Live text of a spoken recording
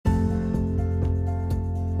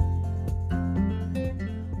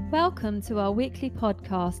Welcome to our weekly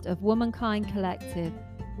podcast of Womankind Collective.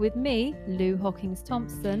 With me, Lou Hawkins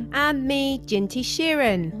Thompson. And me, Ginty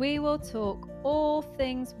Sheeran. We will talk all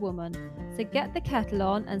things woman. So get the kettle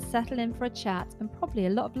on and settle in for a chat and probably a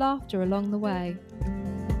lot of laughter along the way.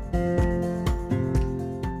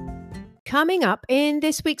 Coming up in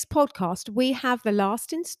this week's podcast, we have the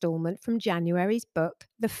last instalment from January's book,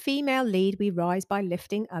 The Female Lead We Rise by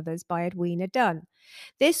Lifting Others by Edwina Dunn.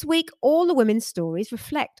 This week, all the women's stories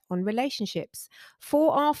reflect on relationships.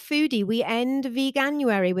 For our foodie, we end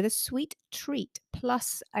Veganuary with a sweet treat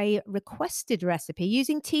plus a requested recipe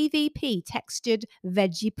using TVP, textured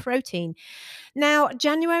veggie protein. Now,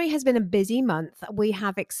 January has been a busy month. We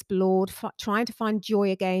have explored trying to find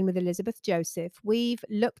joy again with Elizabeth Joseph. We've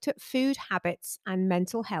looked at food habits and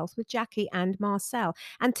mental health with Jackie and Marcel.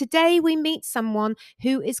 And today we meet someone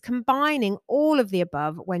who is combining all of the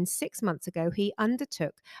above when 6 months ago he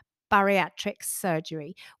undertook bariatric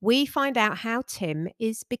surgery. We find out how Tim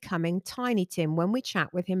is becoming Tiny Tim when we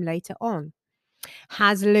chat with him later on.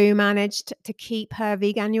 Has Lou managed to keep her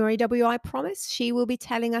Veganuary WI promise? She will be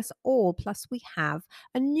telling us all. Plus, we have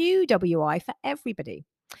a new WI for everybody.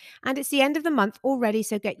 And it's the end of the month already,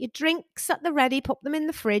 so get your drinks at the ready, pop them in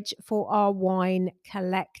the fridge for our wine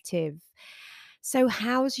collective. So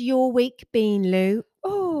how's your week been, Lou?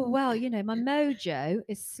 Oh, well, my mojo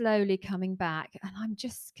is slowly coming back and I'm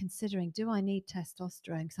just considering, do I need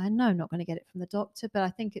testosterone? Because I know I'm not going to get it from the doctor, but I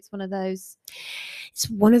think it's one of those. It's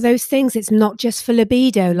one of those things. It's not just for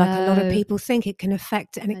libido, like a lot of No. people think. It can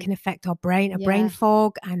affect, and it can affect our brain, Yeah. brain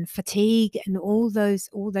fog and fatigue and all those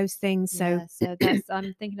things. So that's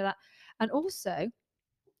I'm thinking of that. And also,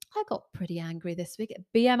 I got pretty angry this week at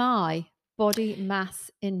BMI, Body Mass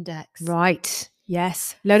Index. Right.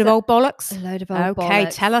 Yes. Load of old bollocks. A load of old bollocks. Okay,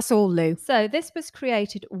 tell us all, Lou. So this was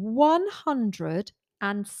created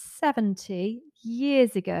 170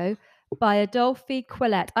 years ago by Adolphe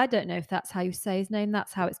Quillette. I don't know if that's how you say his name.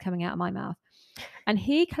 That's how it's coming out of my mouth. And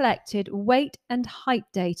he collected weight and height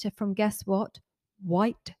data from, guess what?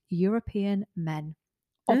 White European men.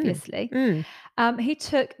 Obviously. He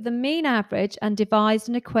took the mean average and devised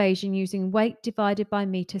an equation using weight divided by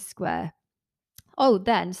meter square. So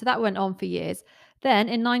that went on for years. Then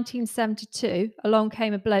in 1972, along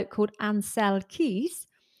came a bloke called Ansel Keys,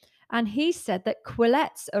 and he said that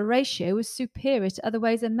Quillette's ratio was superior to other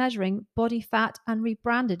ways of measuring body fat and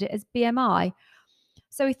rebranded it as BMI.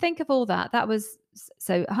 So we think of all that. That was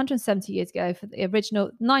 170 years ago for the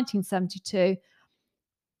original 1972.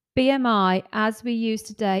 BMI, as we use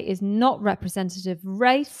today, is not representative of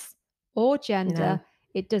race or gender. No.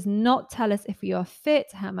 It does not tell us if you're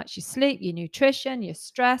fit, how much you sleep, your nutrition, your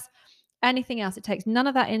stress, anything else. It takes none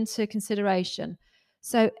of that into consideration.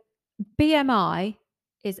 So BMI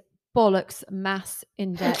is bollocks mass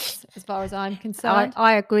index as far as I'm concerned.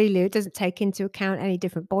 I agree, Lou. It doesn't take into account any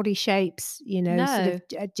different body shapes, sort of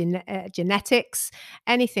genetics,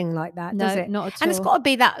 anything like that, does it? Not at and all. It's got to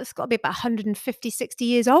be about 150, 60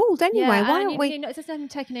 years old anyway. Why aren't we? It doesn't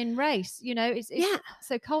taken in race, it's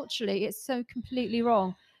so culturally, it's so completely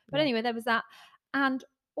wrong. But anyway, there was that. And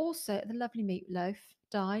also the lovely Meatloaf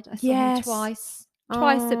died. I saw him twice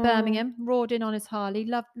at Birmingham, roared in on his Harley.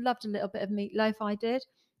 Loved a little bit of Meatloaf, I did.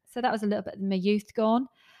 So that was a little bit of my youth gone.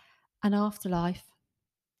 And Afterlife.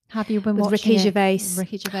 Have you been watching Ricky it? Gervais.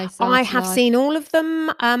 Ricky Gervais. I have seen all of them.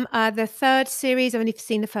 The third series, I've only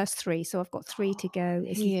seen the first 3, so I've got 3 to go.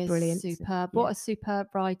 He is brilliant. superb. Yeah. What a superb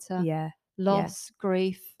writer. Yeah. Loss,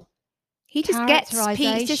 grief. He just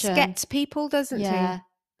gets people, doesn't he?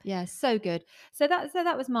 Yeah, so good. So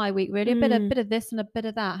that was my week, really. A bit of this and a bit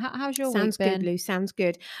of that. How's your week been? Sounds good, Lou. Sounds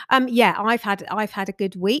good. I've had a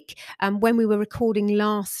good week. When we were recording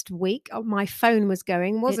last week, my phone was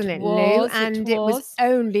going, wasn't it, Lou? And it was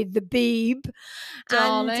only the Beeb,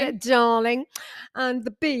 darling, and the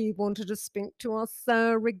Beeb wanted to speak to us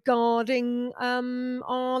regarding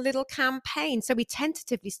our little campaign. So we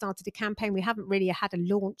tentatively started a campaign. We haven't really had a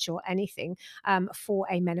launch or anything for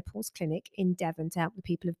a menopause clinic in Devon to help the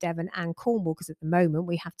people of Devon and Cornwall, because at the moment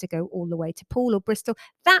we have to go all the way to Poole or Bristol.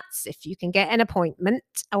 That's if you can get an appointment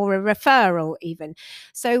or a referral even.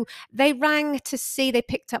 So they rang to see, they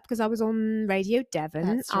picked up because I was on Radio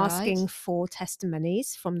Devon asking for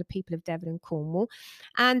testimonies from the people of Devon and Cornwall,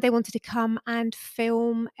 and they wanted to come and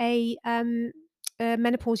film a a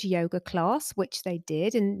menopause yoga class, which they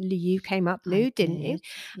did, and you came up, Lou, I didn't you? did.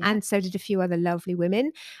 Yeah. And so did a few other lovely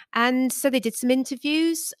women. And so they did some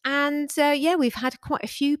interviews, and yeah, we've had quite a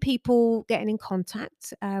few people getting in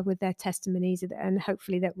contact with their testimonies, and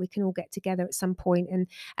hopefully that we can all get together at some point and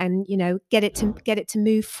get it to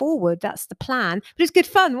move forward. That's the plan. But it's good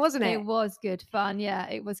fun, wasn't it? It was good fun. Yeah,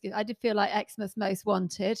 it was good. I did feel like Xmas Most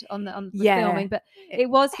Wanted on the Yeah. filming, but it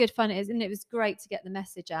was good fun. And it was great to get the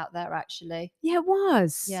message out there. Actually, Yeah, it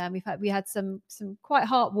was. yeah, and we had some quite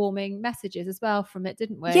heartwarming messages as well from it,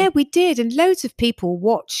 didn't we? Yeah, we did, and loads of people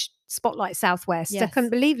watched Spotlight Southwest. I Yes.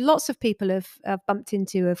 couldn't believe lots of people have bumped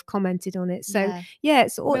into, have commented on it. So yeah,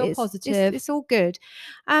 it's all Real positive. It's all good.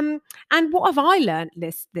 And what have I learnt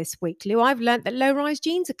this week, Lou? I've learnt that low rise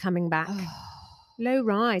jeans are coming back. Oh, Low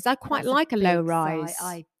rise. I quite that's like a low big sigh. rise.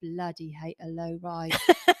 I bloody hate a low rise.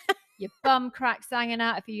 Your bum cracks hanging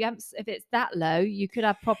out. If it's that low, you could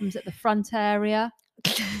have problems at the front area.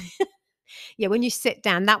 Yeah, when you sit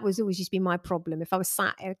down, that was always used to be my problem. If I was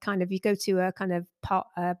sat at you go to a kind of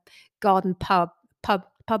garden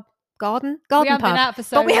garden We haven't pub. been out for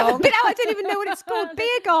so But we long. haven't been out. I don't even know what it's called. Beer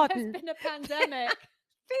garden. There's been a pandemic.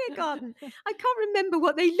 Beer garden. I can't remember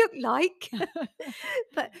what they look like.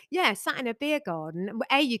 But yeah, sat in a beer garden.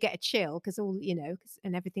 You get a chill because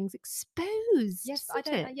and everything's exposed. Yes, I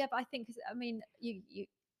don't. Yeah, but I think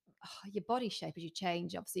your body shape as you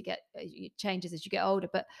change obviously it changes as you get older.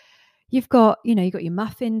 But you've got your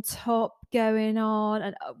muffin top going on,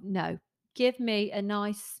 and no, give me a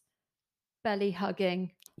nice belly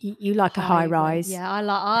hugging. You like a high rise. Yeah,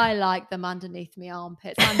 I like them underneath my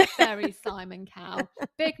armpits. I'm very Simon Cowell.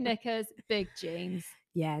 Big knickers, big jeans.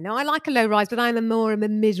 Yeah, no, I like a low rise, but I'm more of a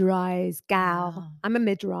mid-rise gal. Oh. I'm a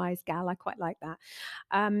mid-rise gal. I quite like that.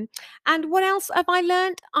 And what else have I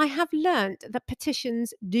learned? I have learned that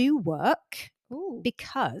petitions do work. Ooh.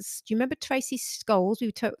 Because do you remember Tracy Scholes?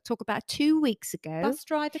 We talk about 2 weeks ago. Bus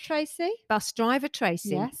driver Tracy? Bus driver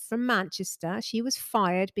Tracy, yes, from Manchester. She was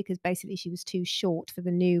fired because basically she was too short for the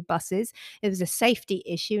new buses. It was a safety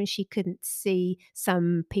issue and she couldn't see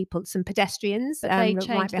some pedestrians but they changed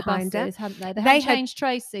right behind the buses, her. hadn't they? They hadn't changed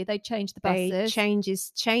Tracy. They changed the buses. They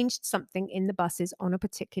changed something in the buses on a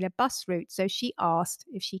particular bus route. So she asked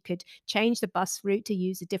if she could change the bus route to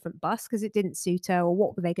use a different bus because it didn't suit her, or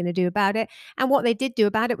what were they going to do about it? And what they did do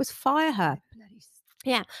about it was fire her.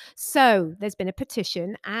 Yeah. So there's been a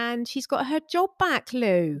petition and she's got her job back,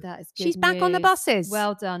 Lou. That is good. She's back on the buses.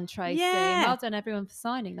 Well done, Tracy. Yeah. Well done, everyone, for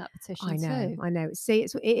signing that petition. I know. See,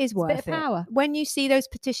 it is worth a bit of power. When you see those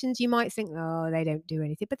petitions, you might think, oh, they don't do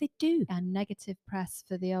anything, but they do. And negative press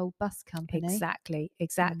for the old bus company.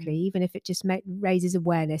 Exactly. Even if it just raises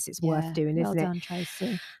awareness, it's worth doing, isn't it? Well done,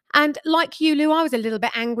 Tracy. And like you, Lou, I was a little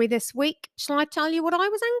bit angry this week. Shall I tell you what I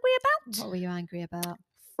was angry about? What were you angry about?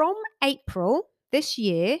 From April this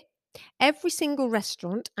year, every single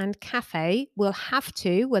restaurant and cafe will have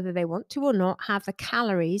to, whether they want to or not, have the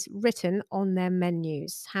calories written on their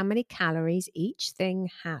menus. How many calories each thing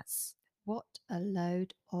has. What a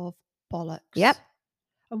load of bollocks. Yep.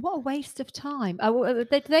 And what a waste of time. Do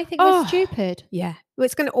they think we're stupid? Yeah. Well,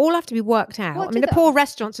 it's going to all have to be worked out. The poor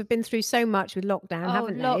restaurants have been through so much with lockdown,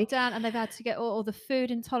 haven't they? Lockdown, and they've had to get all the food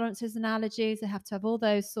intolerances and allergies. They have to have all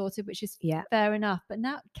those sorted, which is fair enough. But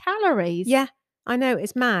now calories. Yeah, I know.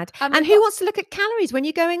 It's mad. And who wants to look at calories when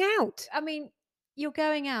you're going out? I mean, you're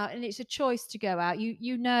going out and it's a choice to go out.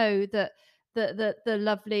 You know that the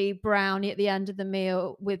lovely brownie at the end of the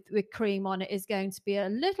meal with cream on it is going to be a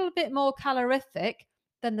little bit more calorific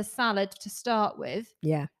than the salad to start with.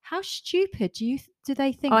 Yeah. How stupid do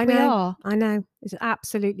they think we are? I know. It's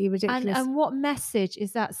absolutely ridiculous. And what message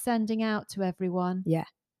is that sending out to everyone? Yeah.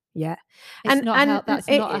 Yeah. That's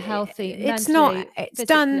not a healthy. It's not.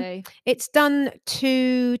 It's done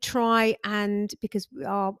to try and because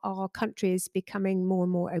our country is becoming more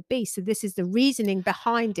and more obese. So this is the reasoning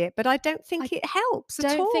behind it. But I don't think it helps at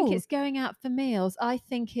all. I don't think it's going out for meals. I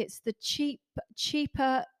think it's the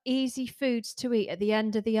cheaper, easy foods to eat at the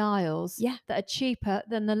end of the aisles. Yeah. That are cheaper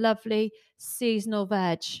than the lovely seasonal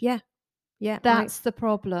veg. Yeah. Yeah, that's the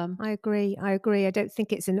problem. I agree. I don't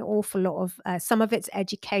think it's an awful lot of some of it's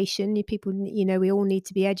education. People, we all need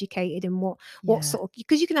to be educated in what sort of,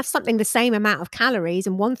 because you can have something the same amount of calories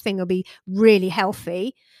and one thing will be really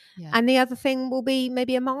healthy and the other thing will be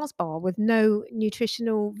maybe a Mars bar with no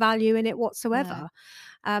nutritional value in it whatsoever.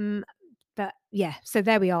 But yeah, so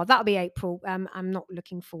there we are. That'll be April. I'm not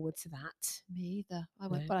looking forward to that. Me either. I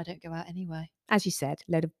won't, but I don't go out anyway. As you said,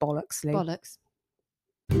 load of bollocks, Lou. Bollocks.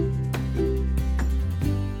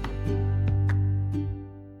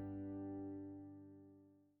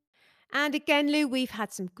 And again, Lou, we've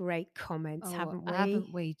had some great comments, haven't we?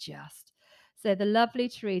 Haven't we just? So the lovely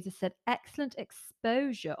Teresa said, excellent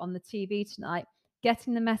exposure on the TV tonight,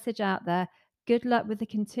 getting the message out there. Good luck with the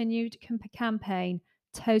continued campaign.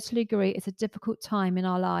 Totally agree. It's a difficult time in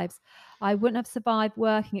our lives. I wouldn't have survived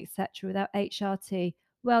working, etc., without HRT.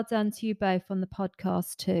 Well done to you both on the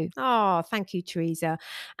podcast too. Oh, thank you, Teresa.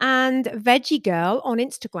 And Veggie Girl on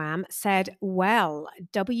Instagram said, well,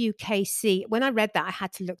 WKC. When I read that, I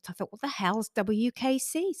had to look. I thought, what the hell's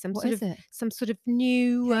WKC? What is it? Some sort of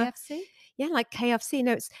new, KFC? yeah, like KFC.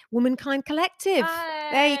 No, it's Womankind Collective.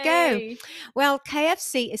 There you go. Hey! Well,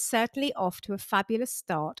 KFC is certainly off to a fabulous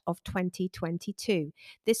start of 2022.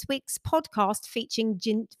 This week's podcast featuring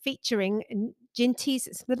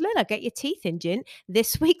Ginty's, get your teeth in, Gin.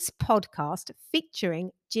 This week's podcast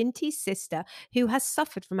featuring Ginty's sister, who has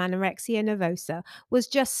suffered from anorexia nervosa, was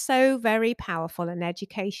just so very powerful and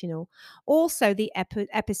educational. Also, the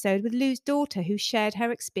episode with Lou's daughter, who shared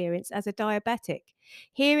her experience as a diabetic.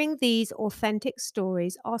 Hearing these authentic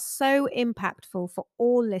stories are so impactful for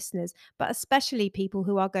all listeners, but especially people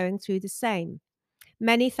who are going through the same.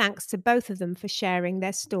 Many thanks to both of them for sharing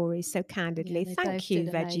their stories so candidly. They Thank both you,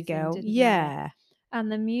 did Veggie amazing, Girl. didn't they? Yeah.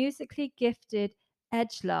 And the musically gifted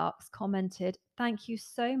Edgelarks commented, thank you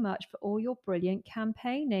so much for all your brilliant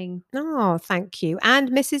campaigning. Oh, thank you. And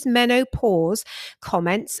Mrs. Menopause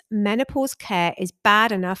comments, menopause care is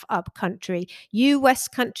bad enough up country. You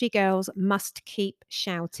West Country girls must keep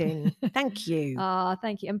shouting. Thank you.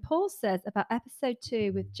 Thank you. And Paul says about episode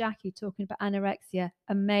 2 with Jackie talking about anorexia,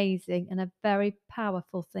 amazing and a very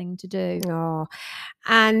powerful thing to do. Oh,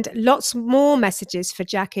 and lots more messages for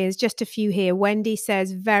Jackie. There's just a few here. Wendy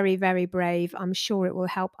says, very, very brave. I'm sure it will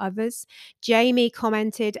help others. Jamie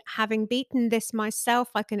commented, having beaten this myself,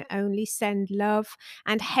 I can only send love.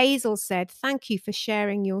 And Hazel said, thank you for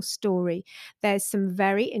sharing your story. There's some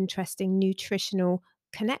very interesting nutritional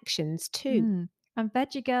connections too. And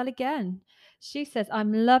Veggie Girl again. She says,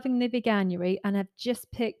 I'm loving the veganuary and have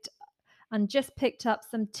just picked up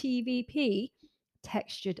some TVP,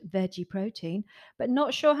 textured veggie protein, but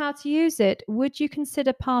not sure how to use it. Would you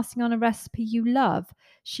consider passing on a recipe you love?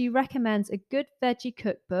 She recommends a good veggie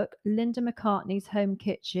cookbook, Linda McCartney's Home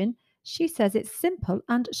Kitchen. She says it's simple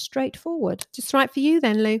and straightforward. Just right for you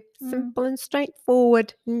then, Lou. Simple and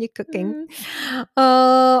straightforward in your cooking.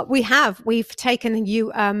 We've taken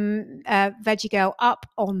you, Veggie Girl, up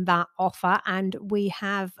on that offer, and we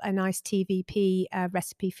have a nice TVP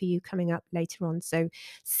recipe for you coming up later on. So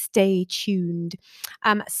stay tuned.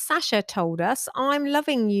 Sasha told us, I'm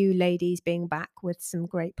loving you ladies being back with some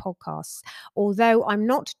great podcasts. Although I'm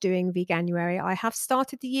not doing Veganuary, I have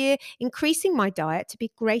started the year increasing my diet to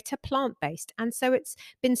be greater plant-based, and so it's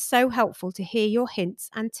been so helpful to hear your hints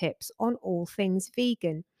and tips on all things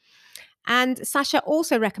vegan. And Sasha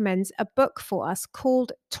also recommends a book for us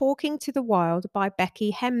called Talking to the Wild by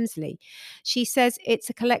Becky Hemsley. She says it's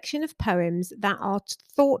a collection of poems that are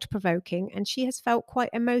thought-provoking, and she has felt quite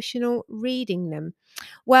emotional reading them.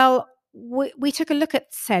 Well, we took a look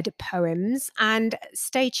at said poems, and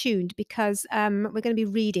stay tuned because we're going to be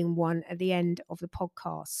reading one at the end of the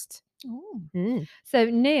podcast. So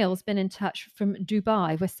Neil's been in touch from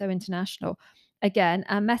Dubai. We're so international. Again,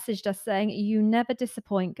 and messaged us saying, you never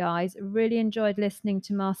disappoint, guys. Really enjoyed listening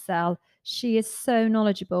to Marcel. She is so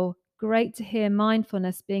knowledgeable. Great to hear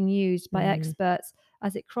mindfulness being used by experts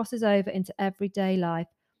as it crosses over into everyday life.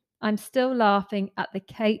 I'm still laughing at the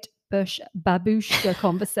Kate Bush babushka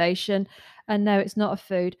conversation. And no, it's not a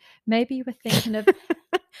food. Maybe you were thinking of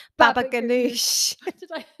Baba ganoush. Did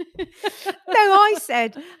I? No, I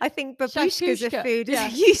said I think babushka's a Shakushka, food. yeah.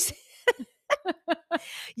 You said-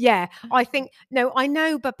 yeah, I think no, I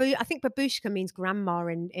know I think babushka means grandma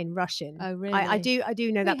in Russian. Oh, really? I do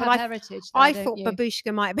know that, We but have heritage, though, I don't thought you?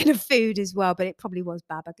 babushka might have been a food as well, but it probably was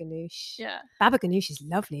baba ganoush. Yeah. Baba ganoush is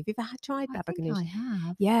lovely. Have you ever tried I baba think ganoush? I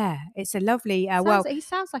have. Yeah, it's a lovely. He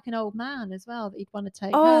sounds like an old man as well that you'd want to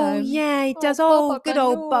take Oh home. yeah, he does. Baba Good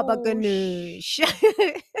old baba ganoush.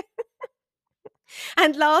 ganoush.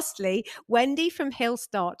 And lastly, Wendy from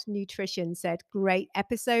Hillstart Nutrition said, great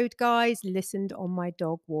episode, guys. Listened on my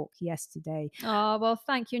dog walk yesterday. Oh, well,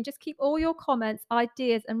 thank you. And just keep all your comments,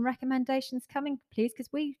 ideas, and recommendations coming, please, because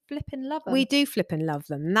we flipping love them. We do flip and love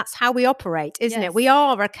them. And that's how we operate, isn't it? We Yes.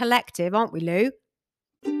 are a collective, aren't we, Lou?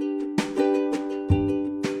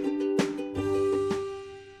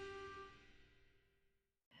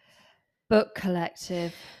 Book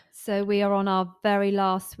Collective. So we are on our very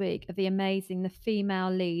last week of the amazing The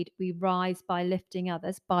Female Lead, We Rise by Lifting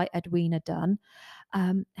Others by Edwina Dunn.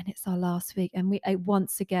 And it's our last week. And we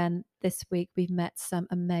once again, this week, we've met some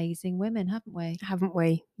amazing women, haven't we? Haven't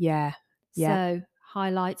we? Yeah. Yeah. So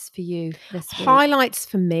highlights for you this week? Highlights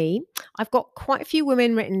for me. I've got quite a few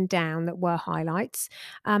women written down that were highlights.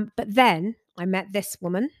 But then I met this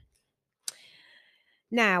woman.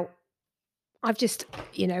 Now, I've just,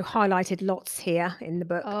 highlighted lots here in the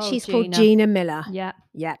book. Oh, She's called Gina. Gina Miller. Yeah.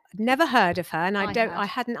 Yeah, I'd never heard of her, and I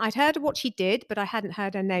had. I'd heard of what she did, but I hadn't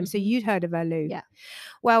heard her name. So Mhm. you'd heard of her, Lou. Yeah.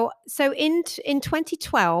 Well, so in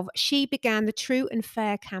 2012, she began the True and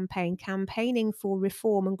Fair campaign, campaigning for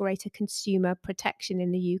reform and greater consumer protection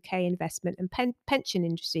in the UK investment and pension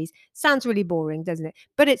industries. Sounds really boring, doesn't it?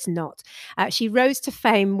 But it's not. She rose to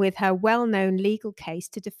fame with her well-known legal case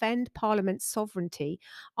to defend Parliament's sovereignty,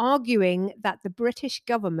 arguing that the British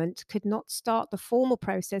government could not start the formal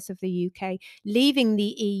process of the UK leaving the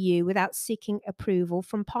EU without seeking approval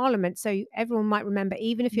from Parliament. So everyone might remember,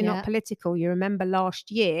 even if you're Yeah. not political, you remember last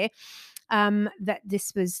year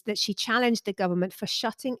that she challenged the government for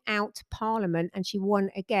shutting out Parliament, and she won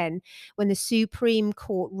again when the Supreme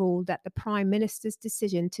Court ruled that the Prime Minister's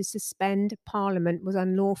decision to suspend Parliament was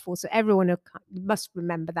unlawful. So everyone must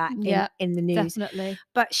remember that Yeah. in the news. Definitely.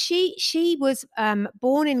 But she was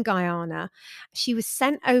born in Guyana. She was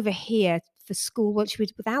sent over here for school. Well, she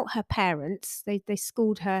was without her parents. They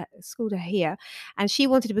schooled her here, and she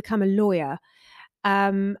wanted to become a lawyer.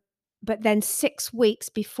 But then 6 weeks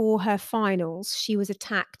before her finals, she was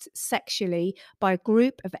attacked sexually by a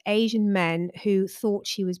group of Asian men who thought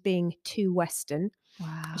she was being too Western.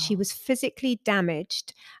 Wow. She was physically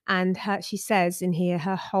damaged, and she says in here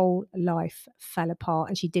her whole life fell apart,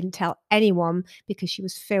 and she didn't tell anyone because she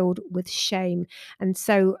was filled with shame. And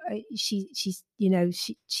so she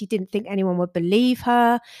didn't think anyone would believe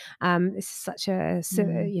her. This is such a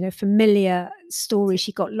familiar story.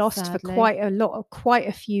 She got lost Sadly. for quite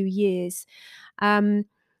a few years.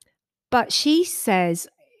 But she says,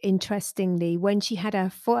 interestingly, when she had her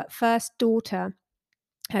first daughter,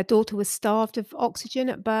 her daughter was starved of oxygen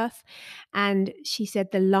at birth, and she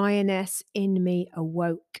said, "The lioness in me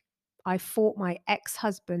awoke. I fought my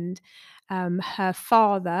ex-husband, her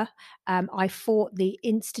father. I fought the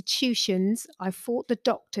institutions. I fought the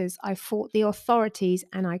doctors. I fought the authorities,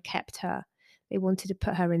 and I kept her." They wanted to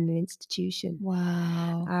put her in an institution.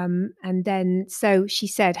 Wow. And then, so she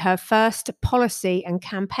said her first policy and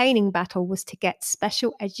campaigning battle was to get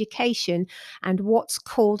special education and what's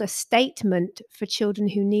called a statement for children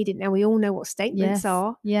who need it. Now, we all know what statements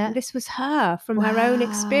are. Yeah. And this was her from her own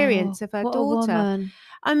experience of her what daughter. A woman.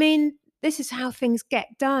 I mean, this is how things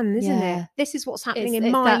get done, isn't it? This is what's happening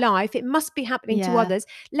in my life. It must be happening to others.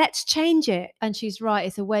 Let's change it. And she's right.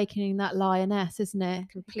 It's awakening that lioness, isn't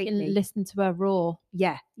it? Completely. Listen to her roar.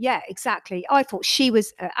 Yeah, exactly. I thought she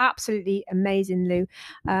was absolutely amazing, Lou.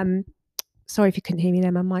 Sorry if you couldn't hear me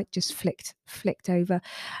there. My mic just flicked over.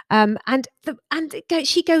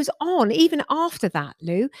 She goes on even after that,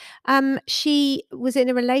 Lou. She was in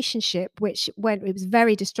a relationship when it was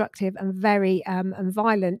very destructive and very and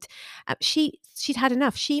violent. She'd had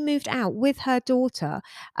enough. She moved out with her daughter,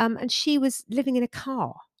 and she was living in a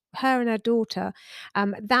car. Her and her daughter.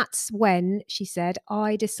 That's when she said,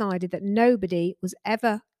 "I decided that nobody was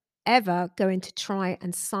ever going to try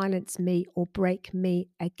and silence me or break me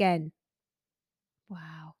again."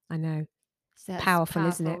 Wow. I know. So powerful,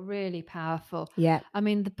 isn't it? Really powerful. Yeah. I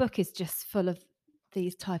mean, the book is just full of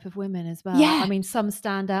these type of women as well. Yeah. I mean, some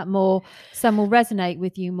stand out more, some will resonate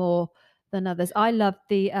with you more than others. I love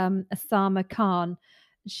the Asama Khan.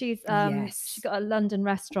 She's she's got a London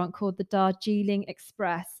restaurant called the Darjeeling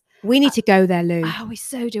Express. We need to go there, Lou. Oh, we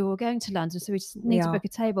so do. We're going to London, so we just need to book a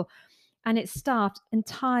table. And it's staffed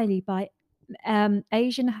entirely by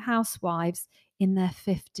Asian housewives in their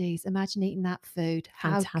 50s. Imagine eating that food.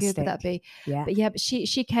 Fantastic. How good would that be? Yeah. But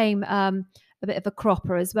she came a bit of a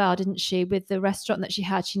cropper as well, didn't she? With the restaurant that she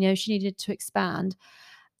had, she needed to expand.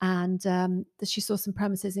 And she saw some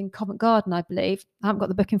premises in Covent Garden, I believe. I haven't got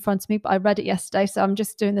the book in front of me, but I read it yesterday, so I'm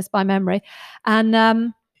just doing this by memory.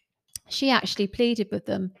 And she actually pleaded with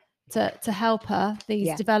them to help her,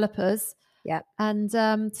 these developers, and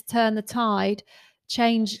to turn the tide,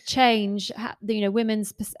 change Asian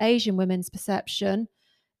women's perception.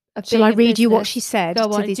 Shall I read you what she said?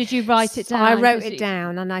 Go on. Did you write it down? I wrote it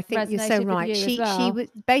down, and I think you're so right. She was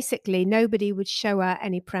basically, nobody would show her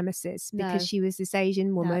any premises because she was this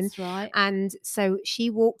Asian woman. That's right. And so she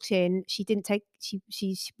walked in. She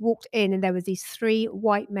walked in, and there was these 3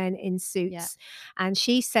 white men in suits, and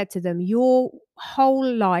she said to them, "Your whole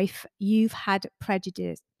life you've had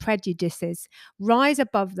prejudices. Rise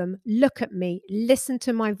above them, look at me, listen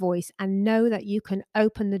to my voice, and know that you can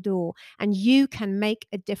open the door and you can make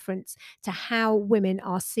a difference to how women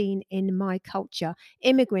are seen in my culture.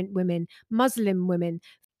 Immigrant women, Muslim women."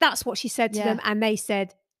 That's what she said to them, and they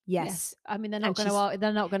said, Yes. I mean, And she's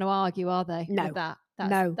they're not going to argue, are they, with no, that?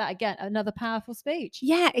 no. That again, another powerful speech.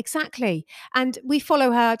 Yeah, exactly. And we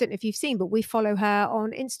follow her, I don't know if you've seen, but we follow her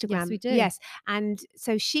on Yes, we Instagram. do. Yes. And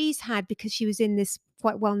so she's had, because she was in this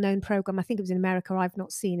quite well-known program, I think it was in America, I've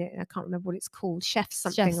not seen it, and I can't remember what it's called, Chef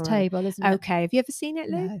something Chef's or other. table, isn't it? Okay. Have you ever seen it,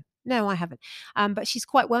 Lou? No. No, I haven't. But she's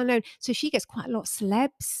quite well known. So she gets quite a lot of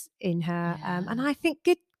celebs in her. And Yeah. I think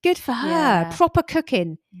good for her. Yeah. Proper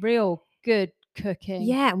cooking. Real good cooking.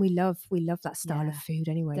 Yeah, and we love that style of Yeah, food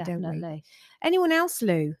anyway, don't we? definitely. Anyone else,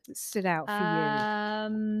 Lou, that stood out for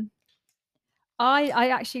you? I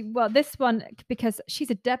actually, well, this one, because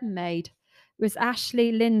she's a Devon maid, was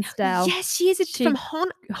Ashley Linsdale. Yes, she is from She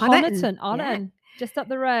Honiton. Yeah. Honiton, just up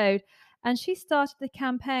the road. And she started the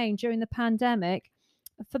campaign during the pandemic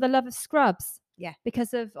for the love of scrubs. Yeah.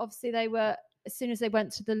 Because of, obviously, they were, as soon as they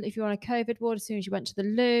went to if you were on a COVID ward, as soon as you went to the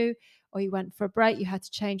loo or you went for a break, you had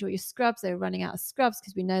to change all your scrubs. They were running out of scrubs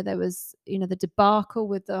because we know there was, the debacle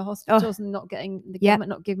with the hospitals and not getting, the government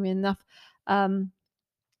not giving me enough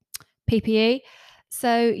PPE.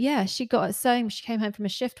 So yeah, she got a sewing. She came home from a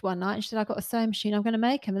shift one night and she said, "I got a sewing machine. I'm going to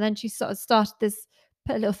make them." And then she sort of started this,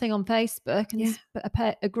 put a little thing on Facebook and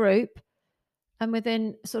put a group. And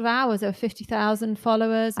within sort of hours, there were 50,000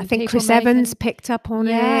 followers. I And think people Chris Evans picked up on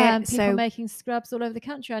it. and people making scrubs all over the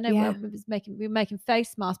country. I know we were making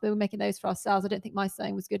face masks, but we were making those for ourselves. I don't think my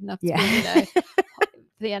sewing was good enough to be,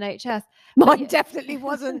 for the NHS. Mine definitely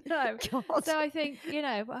wasn't. No. God. So I think,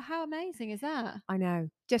 how amazing is that? I know.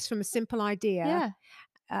 Just from a simple idea. Yeah.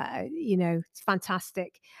 It's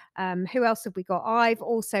fantastic. Who else have we got? I've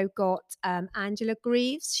also got Angela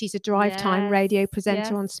Greaves. She's a drive time radio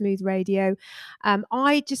presenter on Smooth Radio.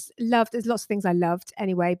 I just loved, there's lots of things I loved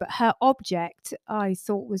anyway, but her object I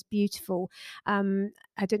thought was beautiful. I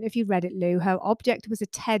don't know if you read it, Lou. Her object was a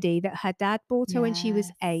teddy that her dad bought her when she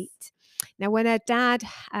was 8. Now, when her dad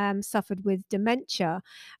suffered with dementia,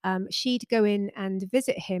 she'd go in and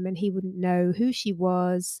visit him and he wouldn't know who she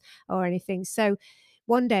was or anything. So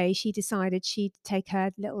one day she decided she'd take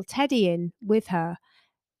her little teddy in with her,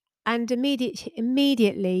 and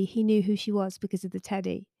immediately he knew who she was because of the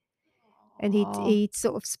teddy. And he'd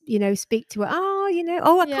sort of, speak to her.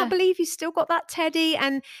 I can't believe you still got that teddy.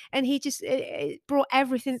 And he just it brought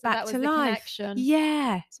everything back to life. Connection.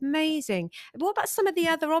 Yeah, it's amazing. What about some of the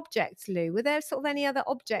other objects, Lou? Were there sort of any other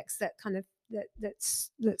objects that kind of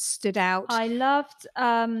that stood out? I loved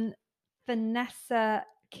Vanessa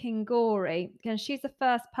Kingori, and she's the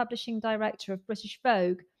first publishing director of British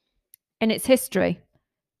Vogue in its history.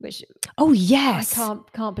 Which yes, I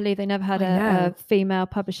can't believe they never had a female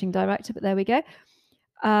publishing director, but there we go.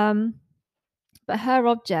 But her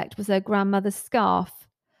object was her grandmother's scarf,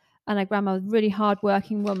 and her grandma was a really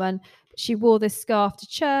hard-working woman. She wore this scarf to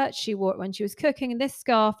church. She wore it when she was cooking, and this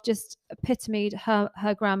scarf just epitomed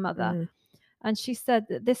her grandmother. And she said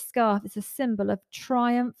that this scarf is a symbol of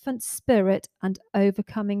triumphant spirit and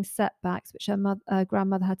overcoming setbacks, which her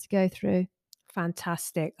grandmother had to go through.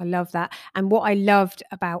 Fantastic. I love that. And what I loved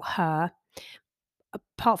about her,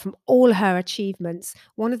 apart from all her achievements,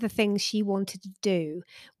 one of the things she wanted to do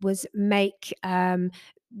was make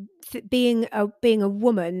being a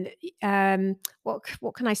woman,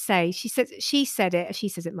 what can I say? She says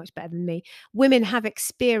it much better than me. Women have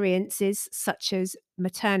experiences such as the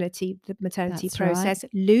maternity That's process,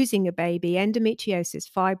 losing a baby, endometriosis,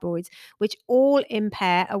 fibroids, which all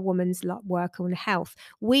impair a woman's work and health.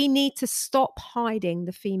 We need to stop hiding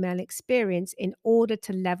the female experience in order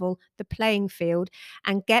to level the playing field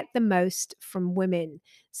and get the most from women.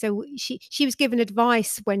 So she was given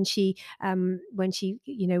advice when she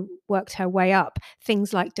worked her way up.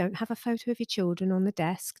 Things like, don't have a photo of your children on the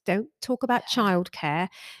desk, don't talk about childcare,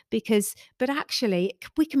 but actually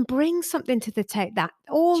we can bring something to the table. That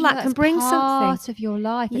can bring something. Part of your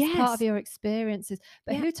life. It's part of your experiences.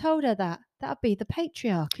 But who told her that? That would be the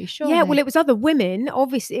patriarchy, surely. Yeah, well, it was other women.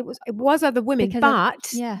 Obviously, it was other women.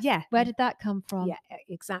 Where did that come from? Yeah,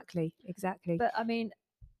 exactly. But I mean,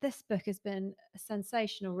 this book has been a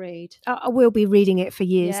sensational read. I will be reading it for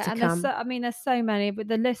years to come. There's so many, but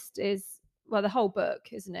the list is, well, the whole book,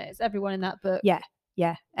 isn't it? It's everyone in that book.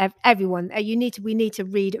 Yeah, everyone. We need to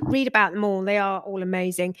read about them all. They are all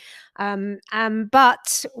amazing.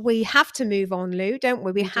 But we have to move on, Lou, don't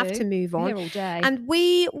we? We have to move on. Here all day. And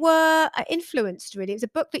we were influenced, really. It was a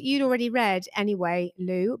book that you'd already read anyway,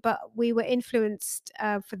 Lou, but we were influenced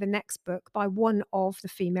for the next book by one of the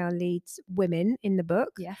female leads women in the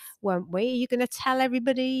book. Yes. Weren't we? Are you going to tell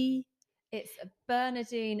everybody? It's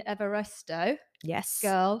Bernardine Evaristo. Yes.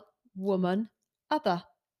 Girl, woman, other.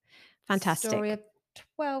 Fantastic. Story of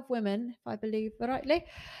 12 women, if I believe rightly.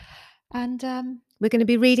 And We're going to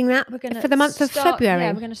be reading that We're going to for the month of February.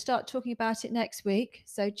 Yeah, we're going to start talking about it next week.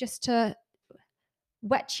 So just to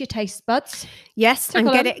wet your taste buds. Yes, Tickle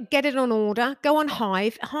and 'em. get it on order. Go on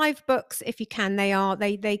Hive Books if you can.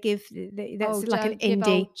 They give that's like an Don't give indie.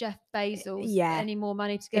 old Jeff Bezos Yeah. any more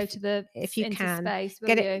money to go if you into can space, will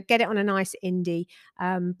get you? it on a nice indie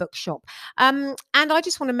bookshop. And I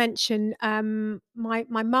just want to mention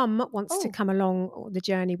my mum wants to Oh. come along the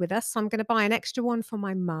journey with us, so I'm going to buy an extra one for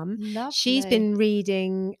my mum. She's Lovely. been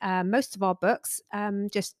reading most of our books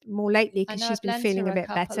just more lately I because know she's I've been lent feeling her a a bit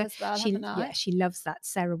couple better. as well, haven't I? She loves that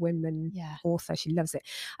Sarah Winman Yeah. author. She loves it.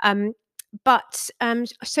 But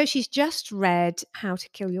so she's just read How to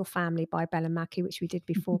Kill Your Family by Bella Mackie, which we did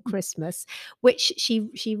before Christmas, which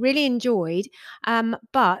she really enjoyed.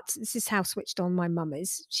 But this is how switched on my mum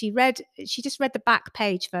is. She just read the back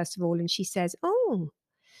page first of all, and she says, "Oh,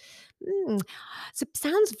 so it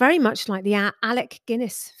sounds very much like the Alec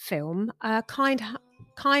Guinness film,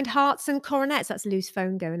 Kind Hearts and Coronets." That's Lou's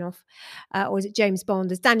phone going off. Or is it James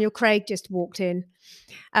Bond? As Daniel Craig just walked in.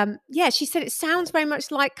 Yeah, she said it sounds very much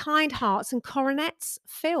like Kind Hearts and Coronets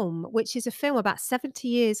film, which is a film about 70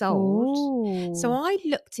 years old. So I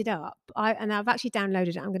looked it up, and I've actually downloaded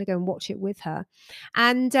it. I'm going to go and watch it with her.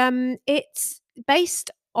 And it's based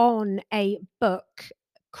on a book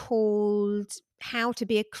called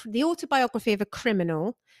The Autobiography of a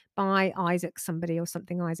Criminal by somebody or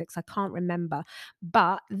something Isaacs. I can't remember.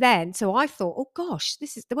 But then, so I thought, oh gosh,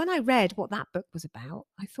 when I read what that book was about,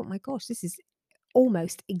 I thought, my gosh, this is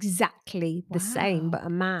almost exactly the same, Wow. but a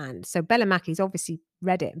man. So Bella Mackie's obviously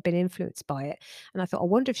read it and been influenced by it. And I thought, I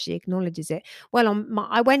wonder if she acknowledges it. Well,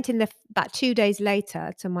 I went in about 2 days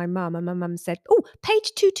later to my mum, and my mum said, "Oh,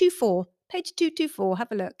 page 224,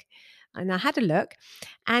 have a look." And I had a look.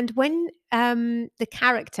 And when the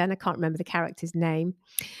character, and I can't remember the character's name,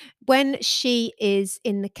 when she is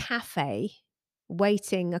in the cafe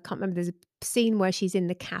waiting, I can't remember, there's a scene where she's in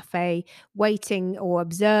the cafe waiting or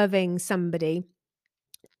observing somebody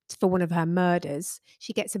for one of her murders.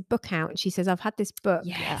 She gets a book out and she says, "I've had this book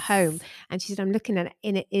at home." Yes. And she said, "I'm looking at it,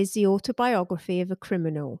 and it is The Autobiography of a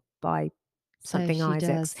Criminal by So something she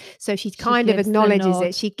Isaacs." does. So she She kind of gives the acknowledges it.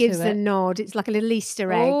 nod She to gives the it. nod. It's like a little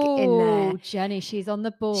Easter egg in there. Oh, Jenny, she's on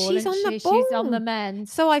the ball, She's isn't on the she? She's on the ball. mend.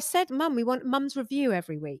 So I've said, "Mum, we want Mum's review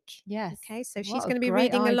every week." Yes. Okay, so she's What a going to be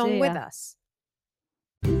great reading along with idea. us.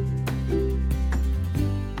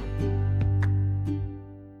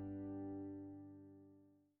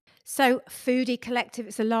 So, Foodie Collective,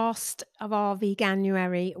 it's the last of our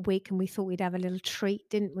Veganuary week, and we thought we'd have a little treat,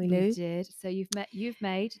 didn't we, Lou? We did. So you've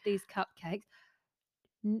made these cupcakes.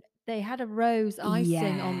 They had a rose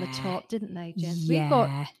icing on the top, didn't they, Jen? We've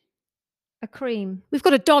got a cream. We've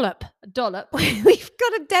got a dollop. A dollop. We've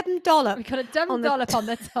got a Devon dollop. We've got a Devon dollop on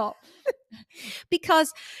the top.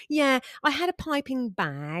 Because, yeah, I had a piping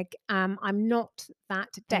bag. I'm not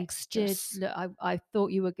that dexterous. Look, I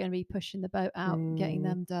thought you were going to be pushing the boat out and getting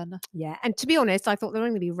them done. Yeah, and to be honest, I thought they're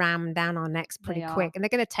going to be rammed down our necks pretty quick, are. and they're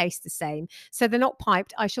going to taste the same. So they're not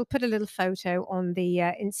piped. I shall put a little photo on the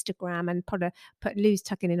Instagram and put Lou's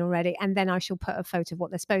tucking in already, and then I shall put a photo of what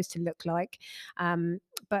they're supposed to look like.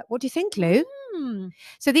 But what do you think, Lou?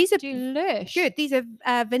 So these are delish. good. These are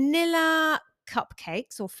vanilla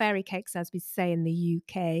cupcakes, or fairy cakes as we say in the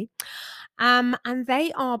UK, and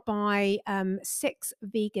they are by 6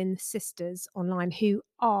 vegan sisters online who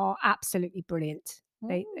are absolutely brilliant.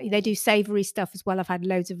 They do savory stuff as well. I've had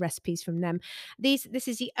loads of recipes from them. This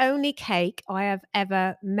is the only cake I have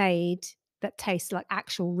ever made that tastes like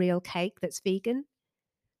actual real cake that's vegan,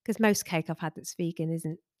 because most cake I've had that's vegan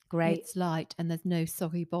isn't great. It's light and there's no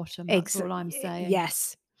soggy bottom. That's all I'm saying.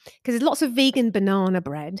 Yes, because there's lots of vegan banana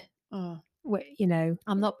bread. You know,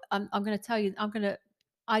 I'm going to tell you.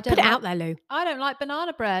 I don't put it out there, Lou. I don't like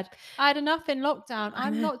banana bread. I had enough in lockdown.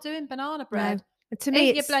 I'm not doing banana bread. No. To me,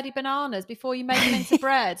 eat your bloody bananas before you make them into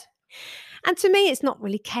bread. And to me, it's not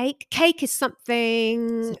really cake. Cake is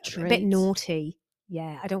something a bit naughty.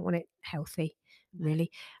 Yeah, I don't want it healthy. Really,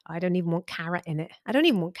 I don't even want carrot in it. I don't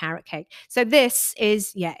even want carrot cake. So this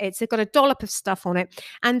is, it's got a dollop of stuff on it.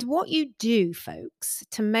 And what you do, folks,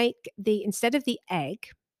 to make instead of the egg,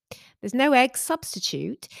 there's no egg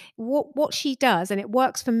substitute. What she does, and it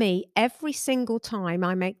works for me every single time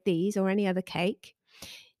I make these or any other cake,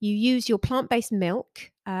 you use your plant-based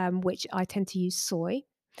milk, which I tend to use soy,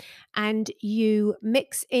 and you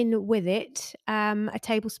mix in with it a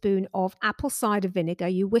tablespoon of apple cider vinegar.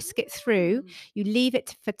 You whisk it through. You leave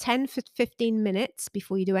it for 10 to 15 minutes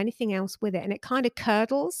before you do anything else with it, and it kind of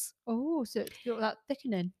curdles. Oh, so it's got that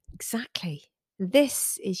thickening. Exactly.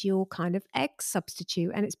 This is your kind of egg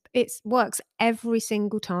substitute, and it works every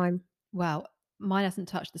single time. Wow. Mine hasn't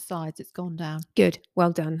touched the sides. It's gone down. Good.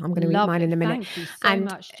 Well done. I'm going to eat mine in a minute. Thank you so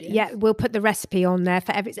much, Jim. Yeah, we'll put the recipe on there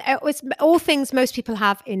for it's all things most people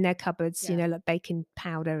have in their cupboards, Yeah. like baking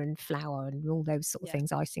powder and flour and all those sort of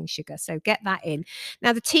things, icing sugar. So get that in.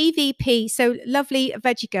 Now, the TVP. So lovely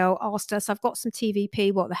veggie girl asked us, I've got some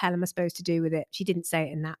TVP. What the hell am I supposed to do with it? She didn't say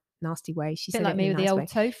it in that nasty way. She said like it me in a with nice the way.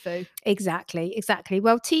 old tofu. Exactly.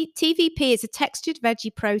 Well, TVP is a textured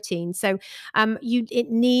veggie protein, so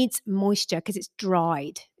it needs moisture because it's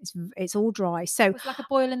dried. It's all dry. So it's like a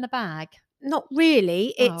boil in the bag. Not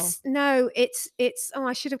really. It's oh,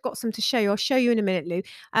 I should have got some to show you. I'll show you in a minute, Lou.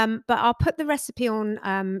 But I'll put the recipe on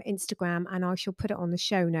Instagram and I shall put it on the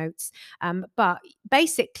show notes. But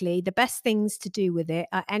basically the best things to do with it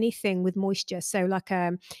are anything with moisture. So like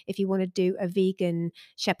if you want to do a vegan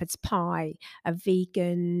shepherd's pie, a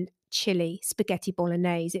vegan chili, spaghetti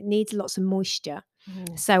bolognese, it needs lots of moisture.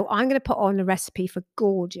 So I'm going to put on a recipe for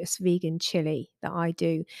gorgeous vegan chili that I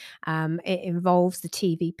do. It involves the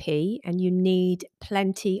TVP and you need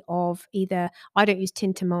plenty of I don't use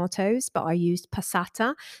tin tomatoes, but I used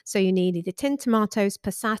passata. So you need either tin tomatoes,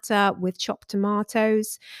 passata with chopped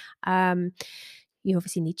tomatoes. You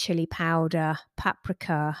obviously need chili powder,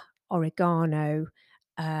 paprika, oregano,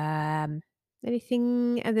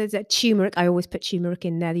 anything, and there's a turmeric. I always put turmeric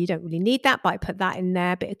in there. You don't really need that, but I put that in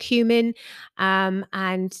there. A bit of cumin, and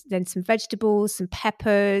then some vegetables, some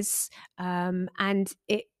peppers, and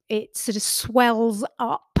it sort of swells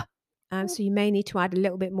up. So you may need to add a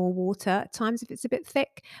little bit more water at times if it's a bit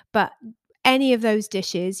thick. But any of those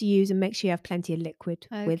dishes, use and make sure you have plenty of liquid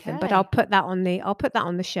with them. But I'll put that on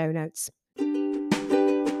the show notes.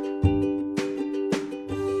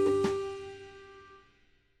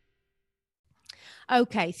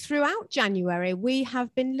 Okay, throughout January, we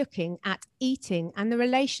have been looking at eating and the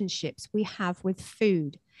relationships we have with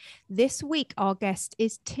food. This week, our guest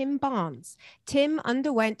is Tim Barnes. Tim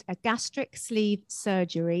underwent a gastric sleeve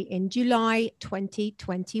surgery in July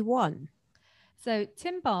 2021. So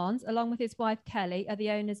Tim Barnes, along with his wife Kelly, are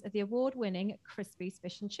the owners of the award-winning Crispy's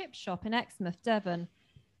Fish and Chip Shop in Exmouth, Devon.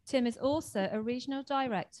 Tim is also a regional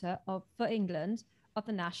director for England of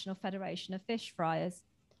the National Federation of Fish Fryers.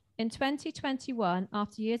 In 2021,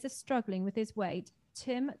 after years of struggling with his weight,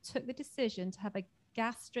 Tim took the decision to have a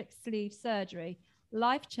gastric sleeve surgery,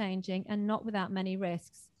 life-changing and not without many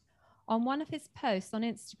risks. On one of his posts on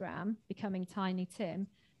Instagram, Becoming Tiny Tim,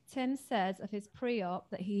 Tim says of his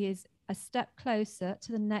pre-op that he is a step closer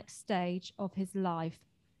to the next stage of his life.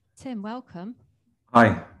 Tim, welcome.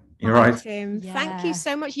 Hi, you're right. Tim, thank you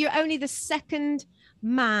so much. You're only the second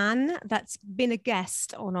man that's been a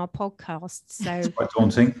guest on our podcast, so it's quite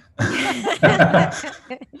daunting.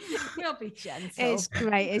 You'll be gentle. It's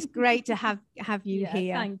great to have you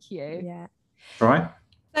here. Thank you. Yeah, Right.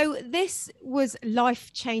 So this was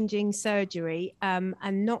life-changing surgery, and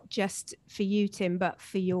not just for you, Tim, but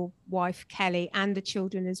for your wife Kelly and the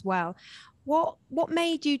children as well. What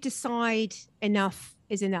made you decide enough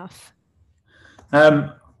is enough?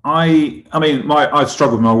 I've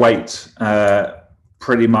struggled with my weight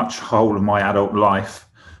pretty much whole of my adult life.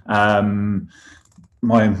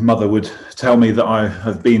 My mother would tell me that I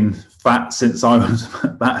have been fat since I was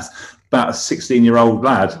about a 16-year-old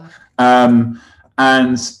lad.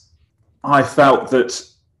 And I felt that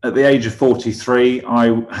at the age of 43, I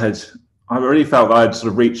really felt that I had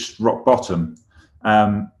sort of reached rock bottom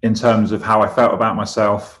in terms of how I felt about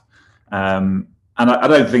myself. And I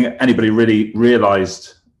don't think anybody really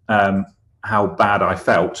realised how bad I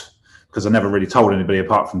felt, because I never really told anybody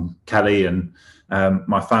apart from Kelly and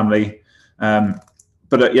my family.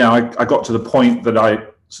 But I got to the point that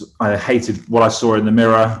I hated what I saw in the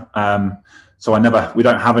mirror. So we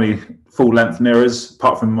don't have any full length mirrors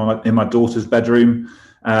apart from in my daughter's bedroom.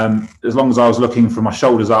 As long as I was looking from my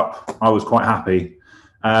shoulders up, I was quite happy.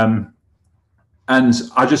 And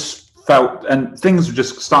I just felt, and things were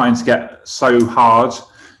just starting to get so hard,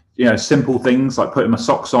 simple things like putting my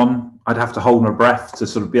socks on. I'd have to hold my breath to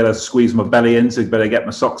sort of be able to squeeze my belly in to be able to get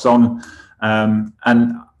my socks on.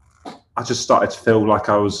 And I just started to feel like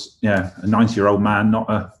I was, a 90-year-old man, not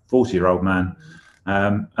a 40-year-old man.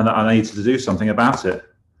 And that I needed to do something about it.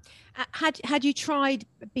 Had you tried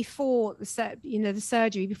before the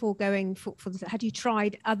surgery, before going for had you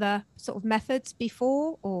tried other sort of methods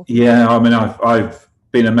before? Or yeah, I've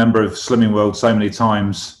been a member of Slimming World so many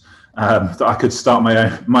times that I could start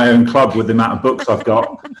my own club with the amount of books I've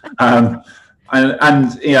got. And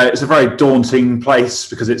it's a very daunting place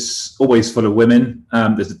because it's always full of women.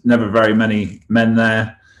 There's never very many men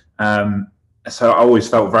there, so I always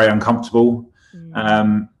felt very uncomfortable.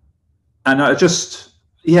 And I just.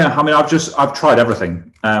 Yeah, I've tried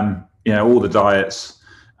everything, all the diets.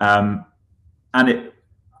 and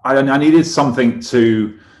I needed something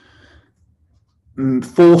to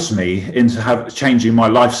force me into changing my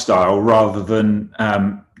lifestyle rather than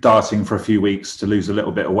dieting for a few weeks to lose a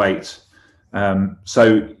little bit of weight.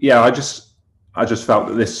 So yeah, I just felt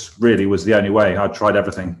that this really was the only way. I tried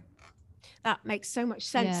everything. That makes so much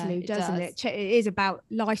sense, Yeah, Lou, it doesn't does. it? It is about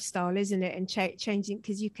lifestyle, isn't it? And changing,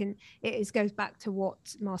 because goes back to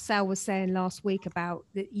what Marcel was saying last week about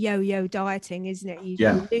the yo-yo dieting, isn't it?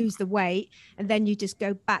 You lose the weight and then you just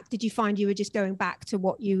go back. Did you find you were just going back to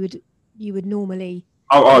what you would normally?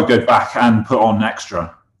 I'd go back and put on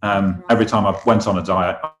extra. Every time I went on a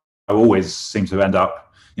diet, I always seemed to end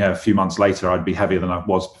up, a few months later, I'd be heavier than I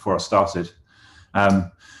was before I started.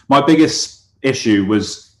 My biggest issue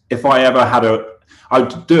was, if I ever had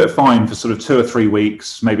I'd do it fine for sort of 2 or 3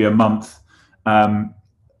 weeks, maybe a month. And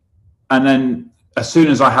then as soon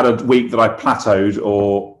as I had a week that I plateaued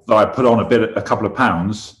or that I put on a couple of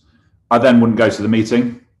pounds, I then wouldn't go to the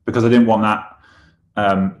meeting because I didn't want that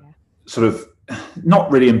sort of,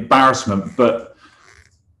 not really embarrassment, but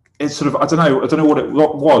it's sort of, I don't know what it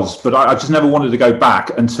was, but I just never wanted to go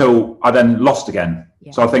back until I then lost again.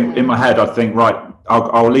 Yeah. So I think in my head, I'd think, right,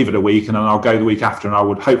 I'll leave it a week and then I'll go the week after, and I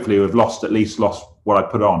would hopefully have at least lost what I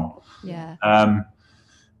put on. Yeah.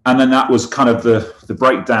 And then that was kind of the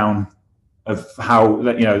breakdown of how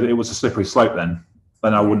that, it was a slippery slope then.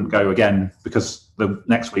 Then I wouldn't go again because the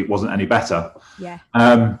next week wasn't any better. Yeah.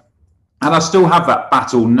 And I still have that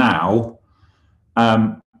battle now.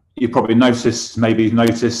 You probably noticed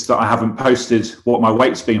that I haven't posted what my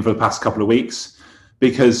weight's been for the past couple of weeks,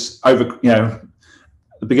 because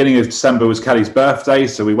the beginning of December was Kelly's birthday,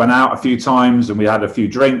 so we went out a few times and we had a few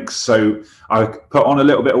drinks. So I put on a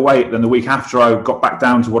little bit of weight. Then the week after, I got back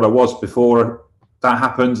down to what I was before that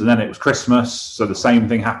happened. And then it was Christmas, so the same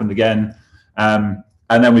thing happened again. And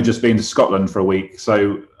then we've just been to Scotland for a week.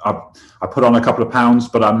 So I put on a couple of pounds,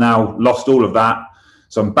 but I've now lost all of that.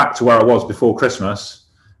 So I'm back to where I was before Christmas.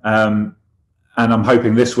 And I'm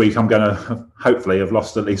hoping this week I'm going to hopefully have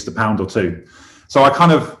lost at least a pound or two. So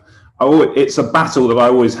it's a battle that I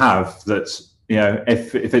always have, that,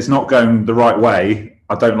 if it's not going the right way,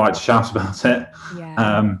 I don't like to shout about it.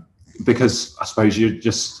 Yeah. Because I suppose you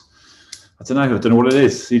just, I don't know what it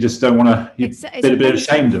is. You just don't want to, you're a bit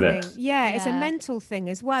ashamed of it. Yeah, it's a mental thing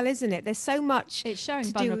as well, isn't it? There's so much. It's showing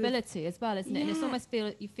vulnerability as well, isn't it? And it's almost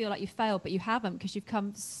you feel like you failed, but you haven't, because you've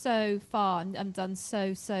come so far and done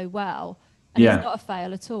so well. And it's not a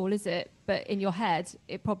fail at all, is it? But in your head,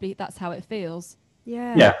 that's how it feels.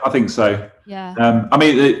 Yeah, I think so. Yeah. I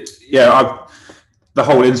mean, the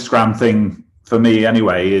whole Instagram thing for me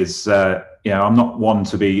anyway is, I'm not one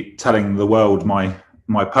to be telling the world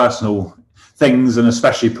my personal things, and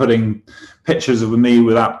especially putting pictures of me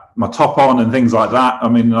without my top on and things like that. I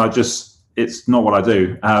mean, it's not what I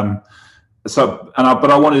do. But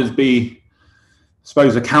I wanted to be, I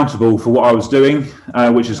suppose, accountable for what I was doing,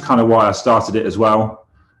 which is kind of why I started it as well.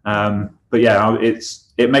 But yeah,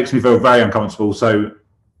 it makes me feel very uncomfortable. So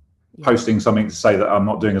posting something to say that I'm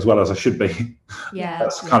not doing as well as I should be,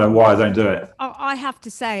 that's kind of why I don't do it. I have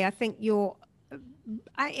to say, I think your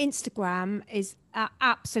Instagram is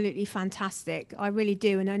absolutely fantastic. I really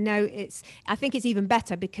do. And I think it's even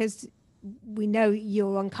better because we know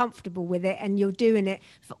you're uncomfortable with it, and you're doing it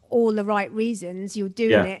for all the right reasons. You're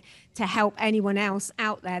doing it to help anyone else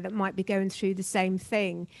out there that might be going through the same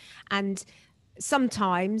thing. And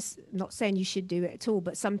sometimes, not saying you should do it at all,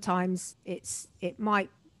 but sometimes it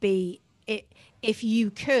might be, if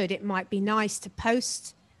you could, it might be nice to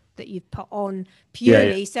post that you've put on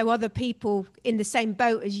purely so other people in the same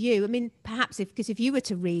boat as you. I mean, perhaps if you were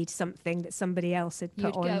to read something that somebody else had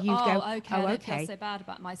put on, you'd go, okay, I don't feel so bad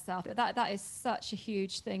about myself. But that is such a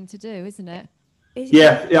huge thing to do, isn't it?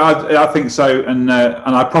 I think so, and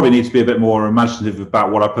I probably need to be a bit more imaginative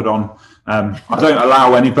about what I put on. I don't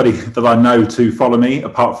allow anybody that I know to follow me,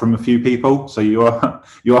 apart from a few people. So you are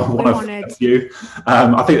one of a few.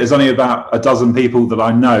 I think there's only about a dozen people that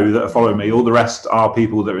I know that are following me. All the rest are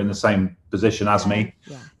people that are in the same position as me,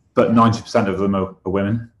 but 90% of them are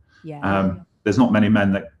women. There's not many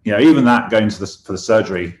men that, even that going for the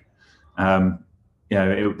surgery.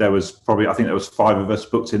 There was probably, I think there was 5 of us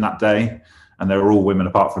booked in that day, and they were all women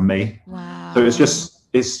apart from me. Wow. So it's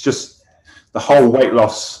just the whole weight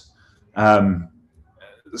loss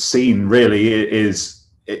scene really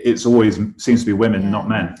it's always seems to be women, not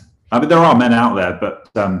men. I mean, there are men out there, but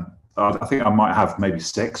I think I might have maybe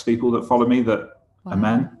 6 people that follow me that are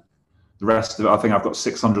men. The rest of it, I think I've got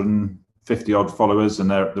 650 odd followers,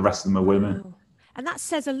 and the rest of them are women. And that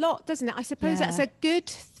says a lot, doesn't it? I suppose that's Yeah. a good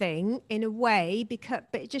thing in a way,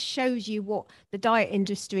 but it just shows you what the diet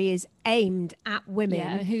industry is aimed at women.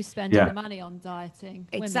 Yeah, and who's spending Yeah. the money on dieting?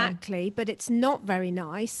 Women. Exactly. But it's not very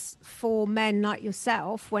nice for men like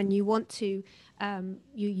yourself when you want to,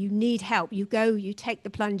 you need help. You take the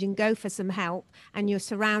plunge and go for some help, and you're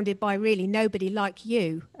surrounded by really nobody like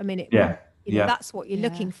you. I mean, that's what you're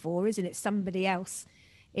looking for, isn't it? Somebody else,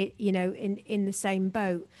 in the same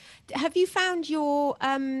boat. Have you found your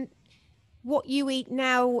what you eat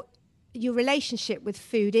now, your relationship with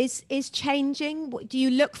food is changing? Do you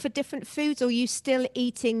look for different foods, or are you still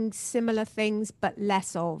eating similar things but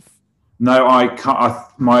less of? No, I can't.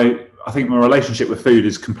 I think my relationship with food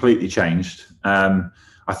has completely changed.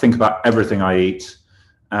 I think about everything I eat.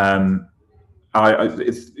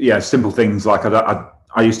 Simple things like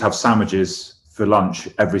I used to have sandwiches for lunch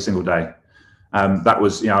every single day. That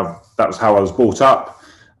was how I was brought up.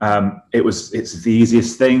 It's the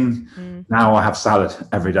easiest thing. Now I have salad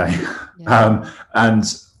every day. And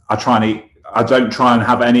I don't try and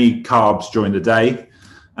have any carbs during the day,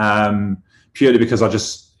 purely because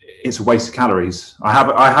it's a waste of calories. I have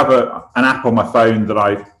an app on my phone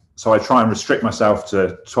so I try and restrict myself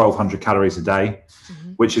to 1,200 calories a day,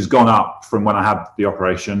 which has gone up from when I had the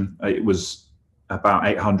operation. It was about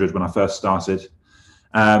 800 when I first started.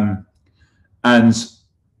 And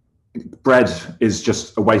bread is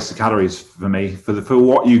just a waste of calories for me. For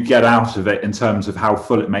what you get out of it in terms of how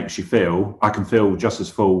full it makes you feel, I can feel just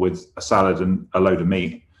as full with a salad and a load of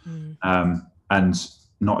meat, and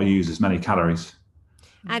not use as many calories.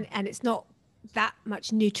 And it's not that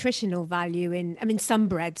much nutritional value in some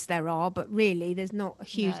breads there are, but really there's not a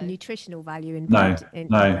huge nutritional value in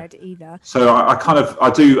bread either. So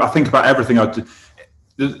I think about everything I do.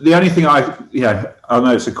 The only thing I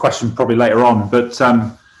know it's a question probably later on, but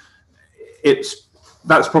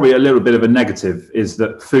that's probably a little bit of a negative, is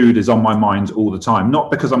that food is on my mind all the time,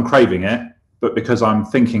 not because I'm craving it, but because I'm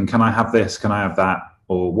thinking, can I have this, can I have that,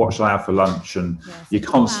 or what shall I have for lunch? And you're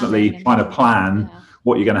constantly trying to plan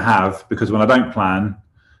what you're going to have, because when I don't plan,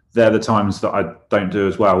 they're the times that I don't do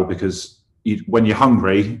as well, because when you're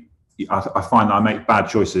hungry, I find that I make bad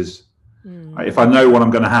choices. If I know what I'm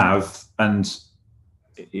going to have, and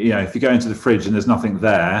if you go into the fridge and there's nothing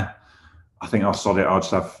there, I think I'll sod it, I'll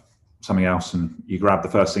just have something else, and you grab the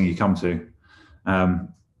first thing you come to.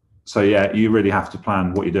 You really have to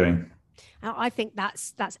plan what you're doing. I think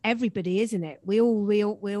that's everybody, isn't it? We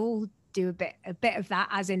all do a bit of that,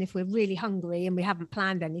 as in if we're really hungry and we haven't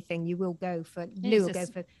planned anything, Lou will go for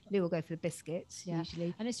the biscuits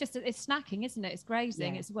usually. And it's snacking, isn't it? It's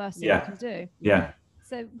grazing. It's the worst thing you can do. Yeah.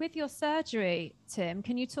 So with your surgery, Tim,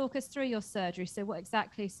 can you talk us through your surgery? So what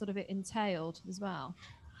exactly sort of it entailed as well?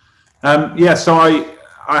 So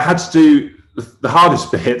I had to do, the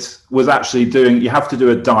hardest bit was actually you have to do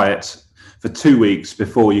a diet for 2 weeks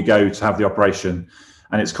before you go to have the operation.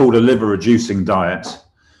 And it's called a liver reducing diet,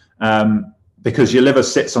 because your liver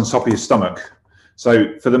sits on top of your stomach.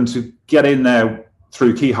 So for them to get in there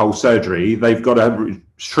through keyhole surgery, they've got to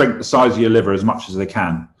shrink the size of your liver as much as they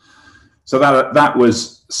can. So that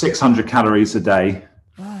was 600 calories a day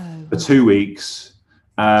for 2 weeks.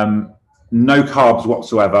 No carbs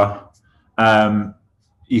whatsoever.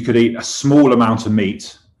 You could eat a small amount of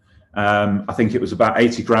meat. I think it was about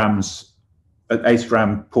 80 gram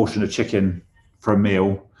portion of chicken for a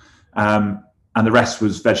meal. And the rest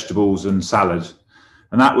was vegetables and salad.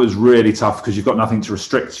 And that was really tough because you've got nothing to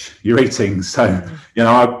restrict your eating. So,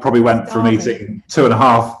 I probably went from eating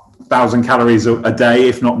 2,500 calories a day,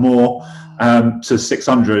 if not more, to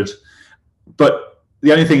 600. But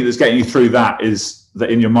the only thing that's getting you through that is that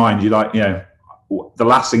in your mind, the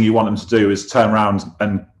last thing you want them to do is turn around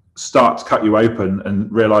and start to cut you open and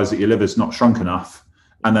realize that your liver's not shrunk enough.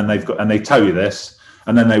 And then they tell you this,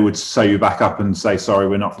 and then they would sew you back up and say, sorry,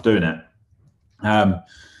 we're not doing it.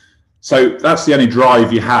 So that's the only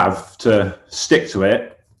drive you have to stick to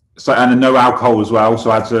it. So, and no alcohol as well. So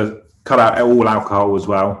I had to cut out all alcohol as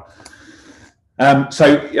well.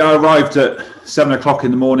 So I arrived at 7:00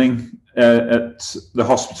 in the morning at the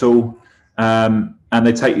hospital, and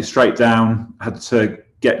they take you straight down. Had to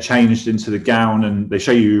get changed into the gown, and they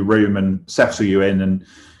show you your room and settle you in and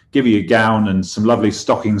give you a gown and some lovely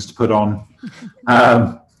stockings to put on.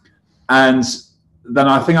 And then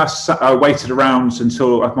I think I waited around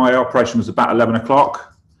until my operation was about 11:00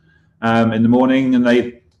 in the morning, and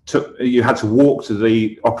you had to walk to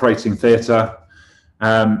the operating theatre,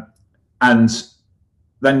 and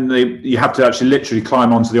then you have to actually literally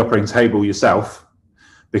climb onto the operating table yourself,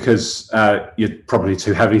 because you're probably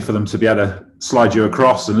too heavy for them to be able to slide you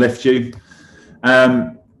across and lift you.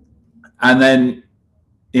 And then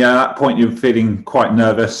at that point you're feeling quite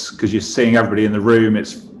nervous because you're seeing everybody in the room.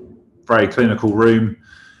 It's a very clinical room.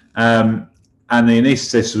 And the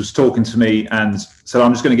anaesthetist was talking to me and said,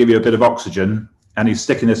 I'm just going to give you a bit of oxygen. And he's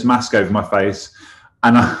sticking this mask over my face.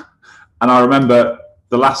 And I remember,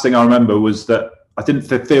 the last thing I remember was that I didn't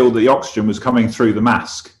feel that the oxygen was coming through the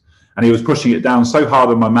mask. And he was pushing it down so hard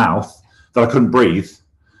on my mouth that I couldn't breathe.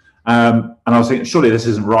 And I was thinking, surely this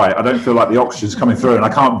isn't right. I don't feel like the oxygen's coming through and I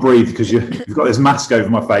can't breathe because you've got this mask over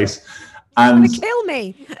my face. And It's gonna kill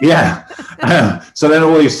me. yeah. So then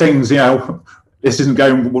all these things, this isn't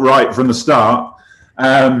going right from the start.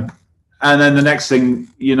 And then the next thing,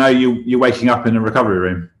 you're waking up in a recovery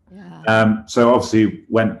room. Yeah. So obviously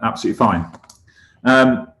went absolutely fine.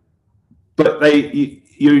 But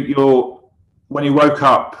when you woke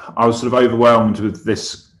up, I was sort of overwhelmed with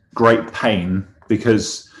this great pain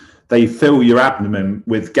because they fill your abdomen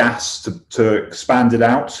with gas to expand it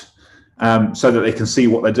out so that they can see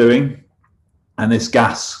what they're doing. And this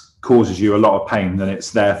gas causes you a lot of pain, and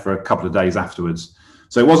it's there for a couple of days afterwards.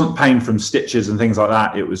 So it wasn't pain from stitches and things like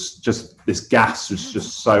that. It was just this gas was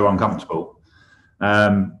just so uncomfortable.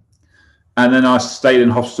 And then I stayed in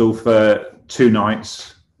hospital for 2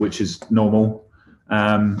 nights, which is normal.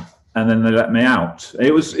 And then they let me out.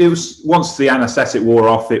 It was once the anaesthetic wore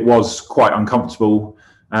off, it was quite uncomfortable.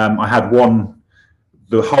 I had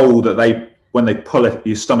the hole that when they pull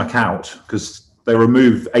your stomach out, because they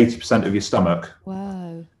remove 80% of your stomach.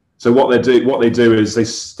 Wow. So what they do is they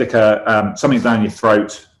stick something down your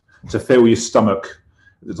throat to fill your stomach.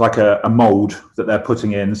 It's like a mold that they're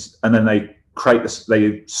putting in, and then they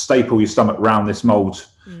they staple your stomach around this mold,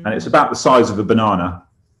 and it's about the size of a banana.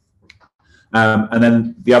 And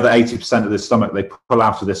then the other 80% of the stomach they pull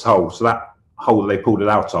out of this hole. So that hole that they pulled it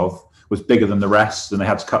out of was bigger than the rest, and they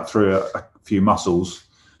had to cut through a few muscles.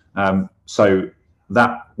 So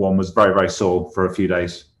that one was very, very sore for a few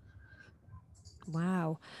days.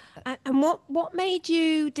 Wow. And what made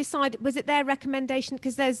you decide? Was it their recommendation?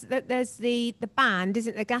 Because there's the band,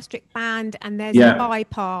 isn't there? The gastric band, and there's the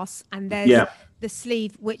bypass, and there's the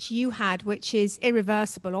sleeve, which you had, which is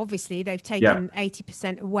irreversible. Obviously, they've taken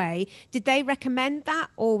 80% away. Did they recommend that,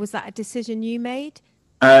 or was that a decision you made?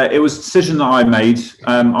 It was a decision that I made.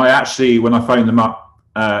 I actually, when I phoned them up,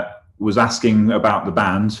 was asking about the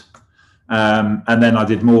band, and then I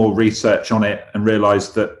did more research on it and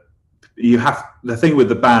realised that the thing with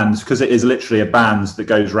the band, because it is literally a band that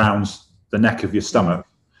goes around the neck of your stomach,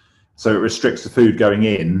 so it restricts the food going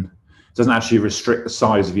in. It doesn't actually restrict the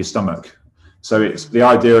size of your stomach. So it's the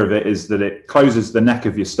idea of it is that it closes the neck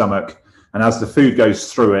of your stomach, and as the food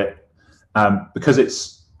goes through it, because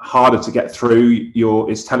it's harder to get through,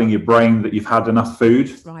 it's telling your brain that you've had enough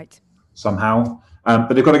food, right, somehow.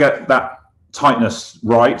 But they've got to get that tightness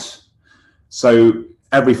right. So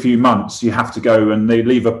every few months you have to go, and they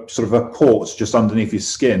leave a sort of a port just underneath your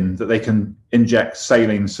skin that they can inject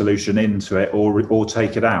saline solution into it or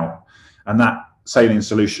take it out. And that saline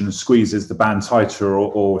solution squeezes the band tighter,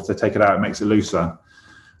 or if they take it out, it makes it looser.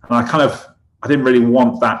 And I didn't really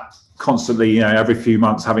want that constantly, every few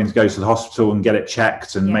months having to go to the hospital and get it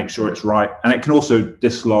checked and make sure it's right. And it can also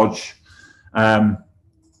dislodge. And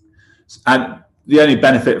the only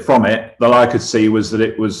benefit from it that I could see was that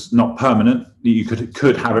it was not permanent. You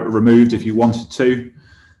could have it removed if you wanted to.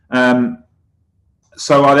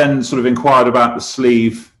 So I then sort of inquired about the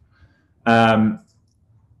sleeve and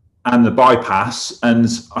the bypass, and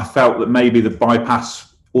I felt that maybe the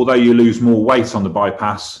bypass, although you lose more weight on the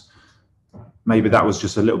bypass, maybe that was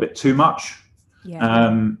just a little bit too much.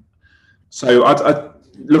 So I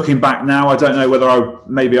looking back now, I don't know whether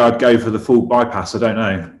I'd go for the full bypass. I don't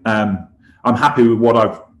know. I'm happy with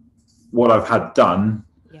what I've had done.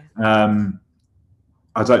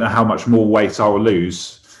 I don't know how much more weight I will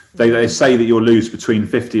lose. They say that you'll lose between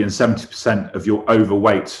 50 and 70% of your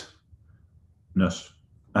overweightness.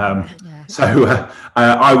 So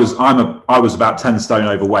I was about 10 stone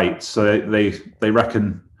overweight. So they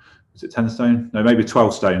reckon, is it 10 stone? No, maybe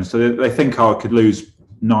 12 stone. So they think I could lose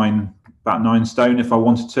about 9 stone if I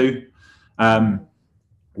wanted to.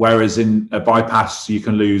 Whereas in a bypass, you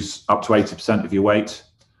can lose up to 80% of your weight.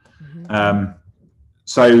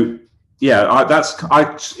 So yeah,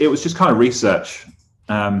 it was just kind of research.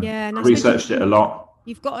 I researched it a lot.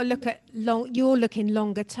 You've got to look at you're looking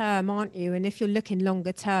longer term, aren't you? And if you're looking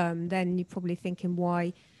longer term, then you're probably thinking,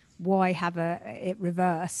 why have it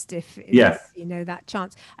reversed if that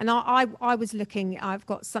chance? And I was looking. I've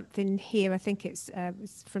got something here. I think it's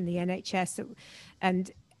from the NHS,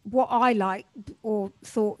 and what I like or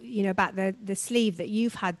thought, about the sleeve that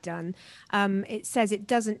you've had done, it says it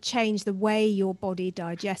doesn't change the way your body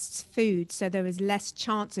digests food. So there is less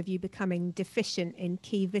chance of you becoming deficient in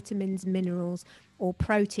key vitamins, minerals, or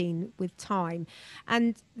protein with time.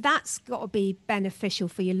 And that's got to be beneficial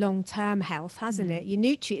for your long-term health, hasn't it? Your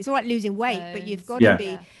nutrients, it's all right losing weight, but you've got to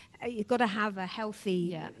be, you've got to have a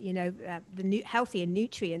healthy, healthier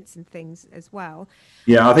nutrients and things as well.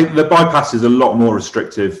 Yeah, I think the bypass is a lot more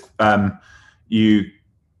restrictive. There's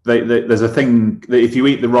a thing that if you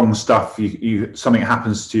eat the wrong stuff, something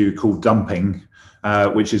happens to you called dumping,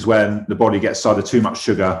 which is when the body gets either too much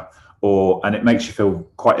sugar and it makes you feel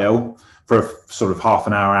quite ill for a sort of half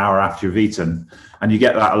an hour after you've eaten. And you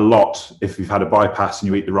get that a lot if you've had a bypass and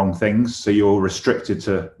you eat the wrong things. So you're restricted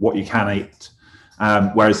to what you can eat.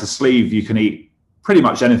 Whereas the sleeve, you can eat pretty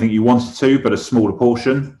much anything you wanted to, but a smaller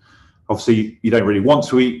portion. Obviously, you don't really want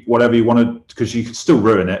to eat whatever you want to, because you could still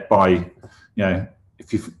ruin it by,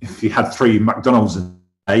 if you had 3 McDonald's a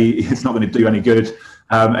day, it's not going to do any good,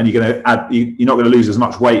 and you're not going to lose as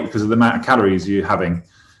much weight because of the amount of calories you're having.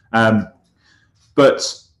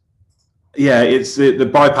 But yeah, the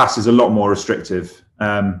bypass is a lot more restrictive,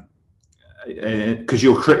 because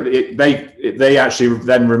they actually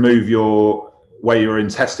then remove where your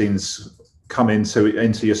intestines come into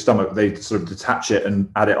your stomach. They sort of detach it and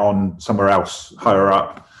add it on somewhere else higher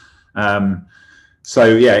up. So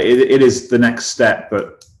yeah, it is the next step,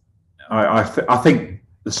 but I think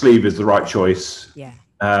the sleeve is the right choice. Yeah.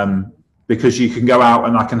 Because you can go out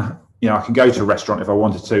and I can go to a restaurant if I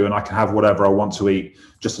wanted to, and I can have whatever I want to eat,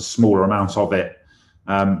 just a smaller amount of it,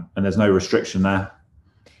 and there's no restriction there.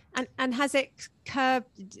 And has it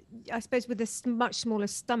curbed, I suppose, with a much smaller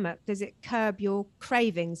stomach, does it curb your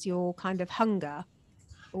cravings, your kind of hunger?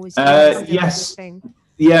 Or is yes.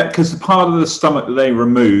 Yeah, because the part of the stomach that they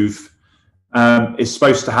remove is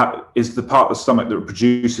the part of the stomach that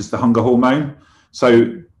produces the hunger hormone.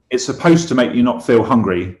 So it's supposed to make you not feel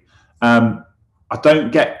hungry. I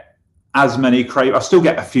don't get as many I still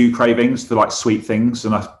get a few cravings for like sweet things,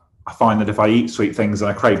 and I find that if I eat sweet things, then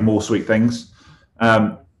I crave more sweet things.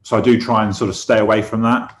 So I do try and sort of stay away from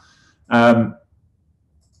that.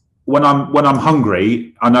 When I'm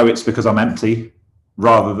hungry, I know it's because I'm empty,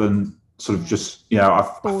 rather than sort of just, I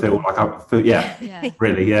feel like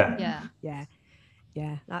really, yeah,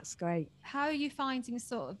 that's great. How are you finding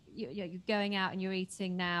sort of you're going out and you're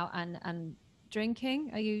eating now and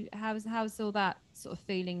drinking? How's all that sort of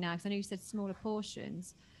feeling now? Because I know you said smaller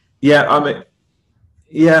portions. Yeah, I mean,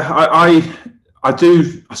 I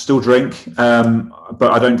still drink,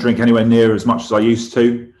 but I don't drink anywhere near as much as I used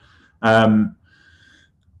to. And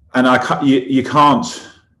you can't,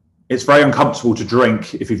 it's very uncomfortable to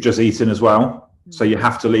drink if you've just eaten as well. So you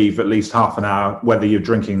have to leave at least half an hour, whether you're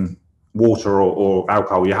drinking water or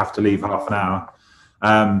alcohol, you have to leave half an hour.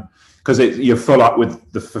 Because you're full up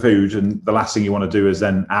with the food, and the last thing you want to do is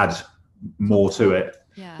then add more to it.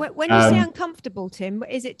 Yeah. When you say uncomfortable, Tim,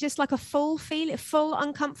 is it just like a full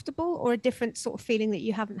uncomfortable, or a different sort of feeling that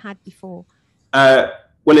you haven't had before? Well,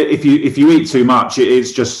 if you eat too much,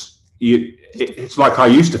 it's just it's like I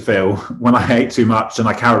used to feel when I ate too much and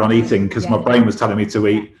I carried on eating because my brain was telling me to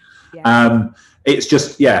eat. Yeah. It's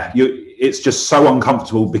just it's just so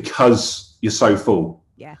uncomfortable because you're so full.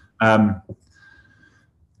 Yeah.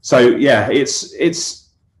 So yeah,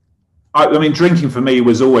 I mean, drinking for me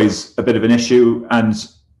was always a bit of an issue, and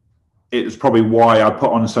it was probably why I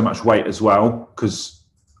put on so much weight as well, because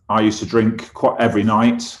I used to drink quite every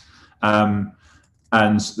night, and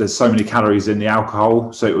there's so many calories in the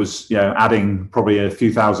alcohol, so it was adding probably a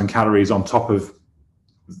few thousand calories on top of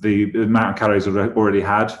the amount of calories I already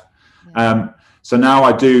had. So now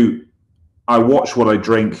I watch what I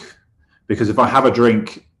drink, because if I have a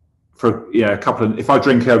drink for if I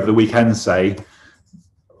drink over the weekend, say,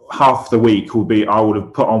 half the week I would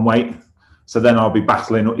have put on weight. So then I'll be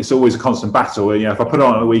battling. It's always a constant battle. If I put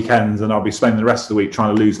on at the weekends, then I'll be spending the rest of the week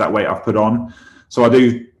trying to lose that weight I've put on. So I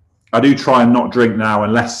do try and not drink now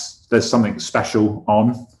unless there's something special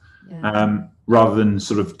on, rather than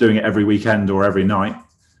sort of doing it every weekend or every night.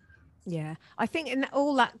 Yeah, I think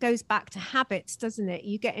all that goes back to habits, doesn't it?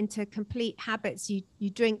 You get into complete habits. You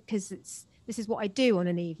drink because this is what I do on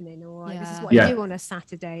an evening, or this is what I do on a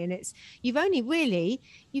Saturday, and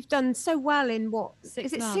you've done so well in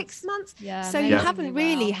 6 months? Yeah. So you haven't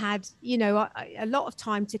really had a lot of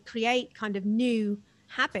time to create kind of new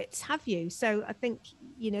habits, have you? So I think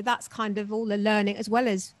that's kind of all the learning, as well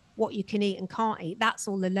as what you can eat and can't eat. That's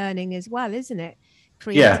all the learning as well, isn't it?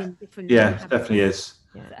 Creating different habits. It definitely is.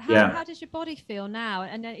 How does your body feel now?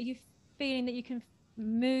 And are you feeling that you can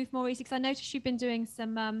move more easily? Because I noticed you've been doing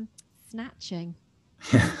some snatching.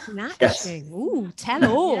 Snatching. Ooh, tell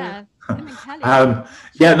all. Yeah, him and Kelly.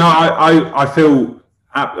 No,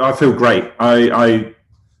 I feel great. I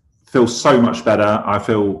feel so much better. I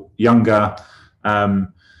feel younger. I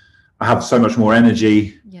have so much more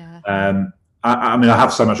energy. Yeah. I mean, I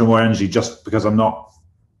have so much more energy just because I'm not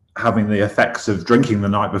having the effects of drinking the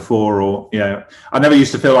night before, or I never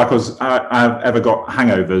used to feel like I've ever got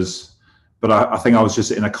hangovers, but I think I was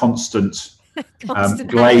just in a constant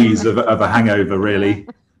glaze of a hangover, really.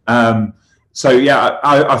 So yeah,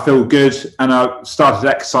 I feel good, and I started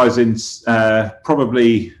exercising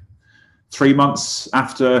probably 3 months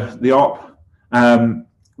after the op.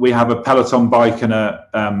 We have a Peloton bike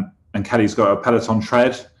and Kelly's got a Peloton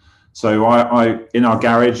tread. So I in our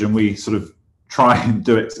garage, and we sort of try and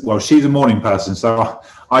do it. Well, she's a morning person, so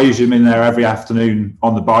I usually am in there every afternoon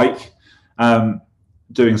on the bike,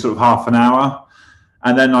 doing sort of half an hour.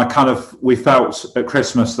 And then we felt at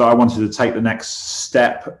Christmas that I wanted to take the next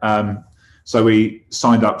step. So we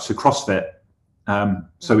signed up to CrossFit.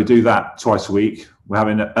 So we do that twice a week.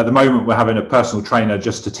 At the moment, we're having a personal trainer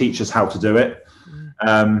just to teach us how to do it.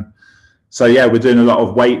 So yeah, we're doing a lot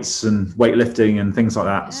of weights and weightlifting and things like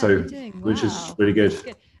that. Which is really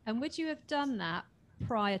good. And would you have done that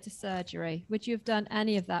prior to surgery? Would you have done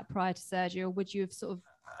any of that prior to surgery, or would you have sort of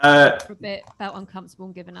for a bit felt uncomfortable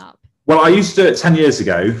and given up? Well, I used to do it 10 years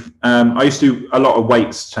ago. I used to do a lot of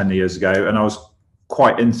weights 10 years ago, and I was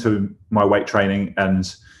quite into my weight training,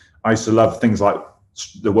 and I used to love things like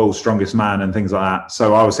the world's strongest man and things like that.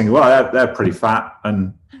 So I was thinking, well, they're pretty fat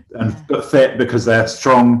but fit because they're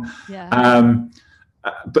strong. Yeah.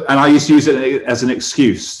 And I used to use it as an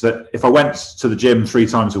excuse that if I went to the gym 3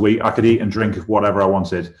 times a week, I could eat and drink whatever I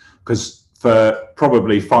wanted. Because for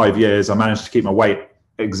probably 5 years, I managed to keep my weight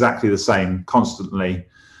exactly the same constantly.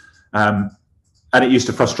 And it used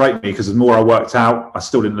to frustrate me because the more I worked out, I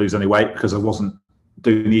still didn't lose any weight because I wasn't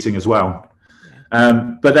doing eating as well.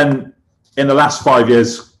 But then in the last 5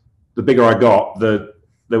 years, the bigger I got,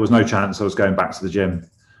 there was no chance I was going back to the gym.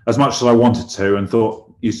 As much as I wanted to, and thought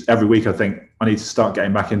every week I think I need to start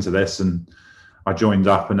getting back into this, and I joined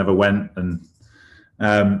up and never went. And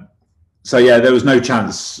so yeah, there was no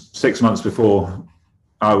chance 6 months before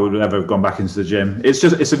I would ever have gone back into the gym. It's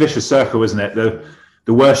a vicious circle, isn't it?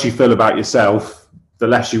 The worse you feel about yourself, the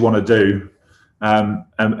less you want to do,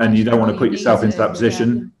 and you don't want to put yourself into that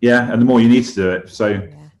position. Yeah, and the more you need to do it. So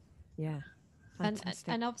yeah.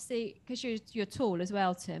 And obviously, because you're tall as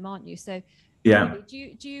well, Tim, aren't you? So yeah. Do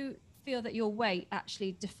you feel that your weight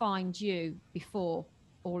actually defined you before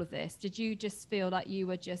all of this? Did you just feel like you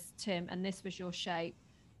were just Tim, and this was your shape,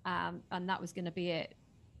 and that was going to be it?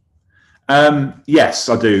 Yes,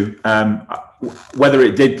 I do. Whether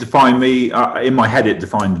it did define me, in my head, it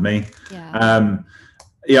defined me. Yeah.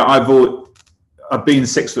 I've been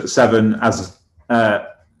 6'7", as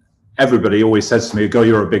everybody always says to me, "Go,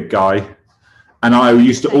 you're a big guy," and I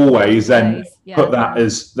used to always then put that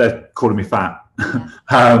as they're calling me fat.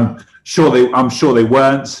 Yeah. I'm sure they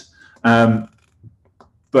weren't,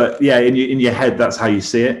 but yeah, in your head, that's how you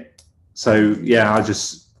see it. So yeah,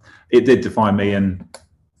 it did define me, and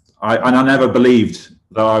I never believed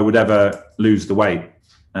that I would ever lose the weight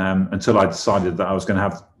until I decided that I was going to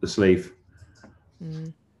have the sleeve.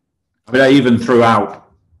 I mean, I even threw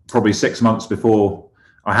out probably 6 months before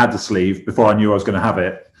I had the sleeve, before I knew I was going to have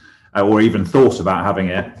it, or even thought about having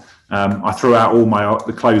it. I threw out all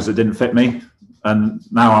the clothes that didn't fit me, and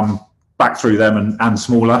now I'm back through them and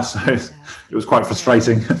smaller. So it was quite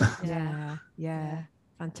frustrating. Yeah.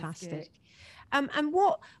 Fantastic. And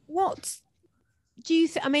what do you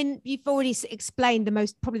I mean, you've already explained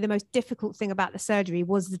probably the most difficult thing about the surgery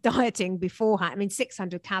was the dieting beforehand. I mean,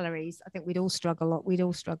 600 calories, I think we'd all struggle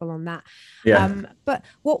on that. Yeah. But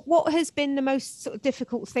what has been the most sort of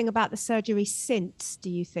difficult thing about the surgery since,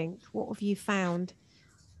 do you think? What have you found?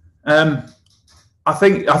 I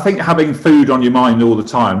think having food on your mind all the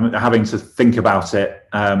time, having to think about it,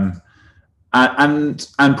 and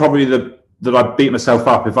probably that I beat myself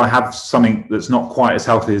up if I have something that's not quite as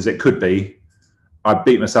healthy as it could be. I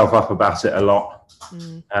beat myself up about it a lot.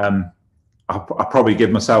 I probably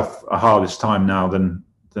give myself a hardest time now than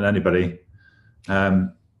anybody.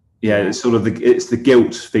 It's sort of the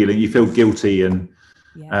guilt feeling. You feel guilty, and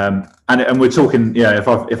we're talking. Yeah, if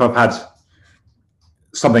I've had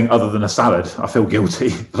something other than a salad, I feel guilty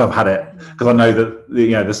that I've had it, because I know that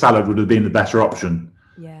the salad would have been the better option.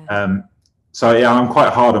 So yeah, I'm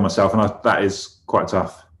quite hard on myself, and that is quite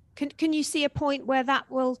tough. Can you see a point where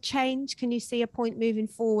that will change? Can you see a point moving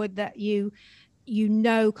forward that you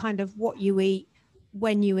know kind of what you eat,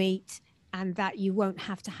 when you eat, and that you won't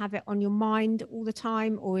have to have it on your mind all the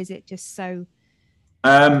time? Or is it just so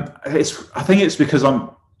I think it's because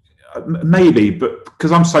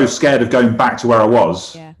because I'm so scared of going back to where I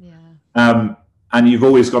was. Yeah. And you've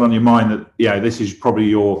always got on your mind that, this is probably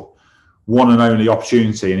your one and only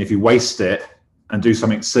opportunity. And if you waste it and do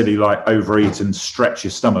something silly like overeat and stretch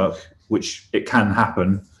your stomach, which it can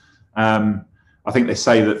happen, I think they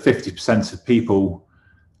say that 50% of people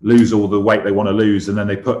lose all the weight they want to lose and then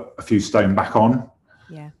they put a few stone back on.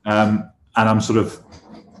 Yeah. And I'm sort of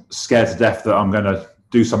scared to death that I'm going to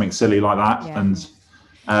do something silly like that. Yeah. And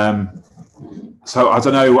so I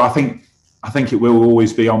don't know. I think it will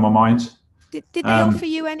always be on my mind. Did they offer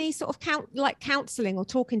you any sort of counselling or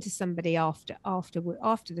talking to somebody after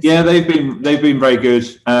the? Yeah, they've been very good.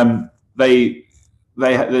 They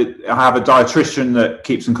have a dietitian that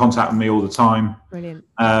keeps in contact with me all the time. Brilliant.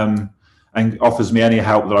 And offers me any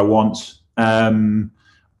help that I want. I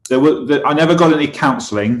never got any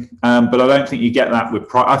counselling, but I don't think you get that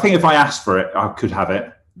with. I think if I asked for it, I could have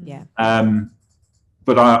it. Yeah.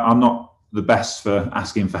 But I'm not the best for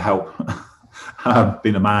asking for help.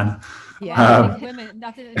 Being a man. Yeah, I think women.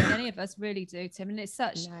 I don't think any of us really do, Tim. And it's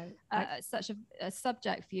such a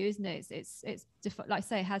subject for you, isn't it? It's like I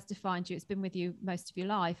say, it has defined you. It's been with you most of your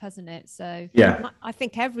life, hasn't it? So yeah, I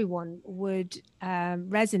think everyone would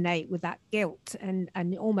resonate with that guilt and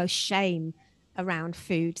almost shame around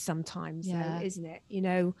food sometimes, though, isn't it?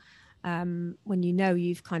 When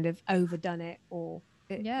you've kind of overdone it, or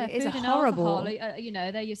it is a horrible.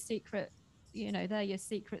 Alcohol, they're your secret. They're your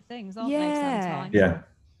secret things, aren't they? Sometimes.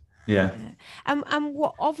 Yeah. And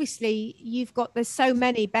what obviously there's so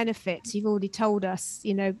many benefits. You've already told us,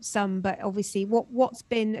 some, but obviously what's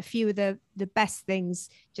been a few of the best things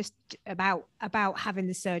just about having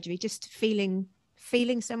the surgery, just feeling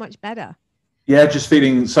so much better. Yeah, just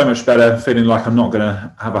feeling so much better, feeling like I'm not going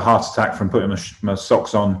to have a heart attack from putting my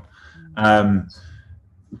socks on.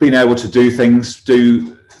 Being able to do things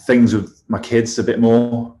with my kids a bit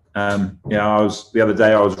more. The other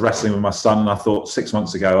day I was wrestling with my son, and I thought 6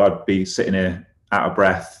 months ago I'd be sitting here out of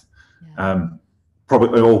breath,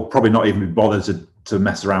 probably not even be bothered to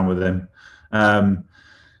mess around with him. And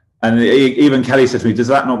even Kelly said to me, "Does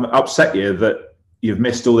that not upset you that you've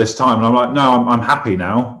missed all this time?" And I'm like, "No, I'm happy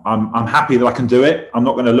now. I'm happy that I can do it. I'm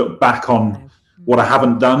not going to look back on what I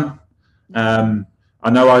haven't done." I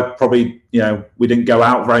know I probably, we didn't go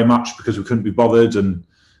out very much because we couldn't be bothered, and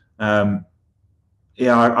I'm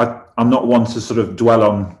not one to sort of dwell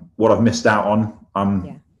on what I've missed out on.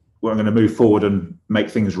 We're going to move forward and make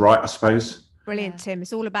things right, I suppose. Brilliant, Tim.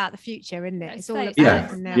 It's all about the future, isn't it? It's all about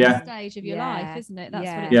the stage of your life, isn't it? That's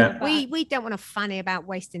what it's all about. We don't want to fanny about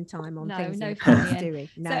wasting time on things. No, do we?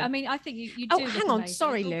 No. So I mean, I think you do. Oh, hang on.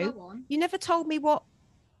 Sorry, Lou. You never told me what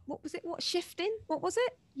was it? What shifting? What was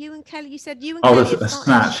it? You and Kelly. You said you and Kelly. Oh, the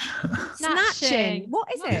snatch. Snatching. What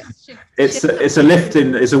is it? It's a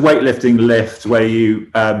lifting. It's a weightlifting lift where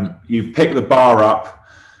you pick the bar up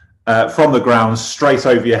from the ground straight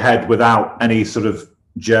over your head without any sort of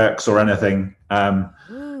jerks or anything.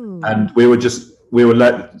 And we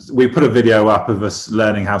put a video up of us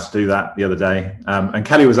learning how to do that the other day. And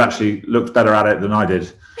Kelly looked better at it than I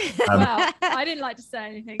did. Well, I didn't like to say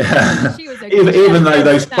anything. She was even though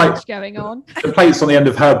those plates going on, the plates on the end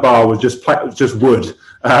of her bar was just wood.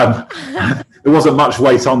 There wasn't much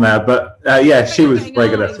weight on there, but she was very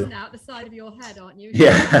good at it. Now at the side of your head, aren't you?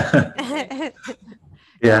 Yeah.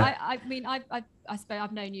 Yeah. I mean, I suppose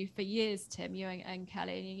I've known you for years, Tim. You and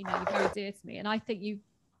Kelly, and you're very dear to me, and I think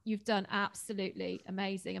you've done absolutely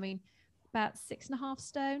amazing. I mean, about 6.5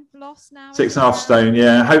 stone lost now. 6.5 stone,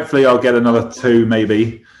 yeah. Hopefully, I'll get another 2,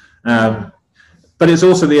 maybe. But it's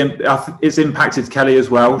also it's impacted Kelly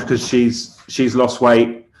as well because she's lost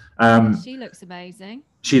weight. She looks amazing.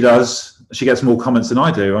 She does. She gets more comments than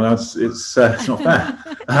I do, and it's not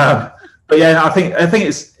fair. But yeah, I think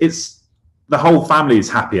it's the whole family is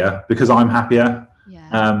happier because I'm happier.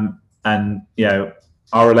 Yeah. And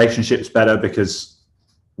our relationship's better because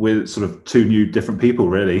we're sort of 2 different people,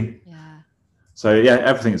 really. Yeah. So yeah,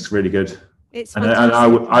 everything's really good. It's and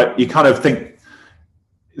you kind of think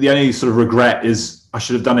the only sort of regret is I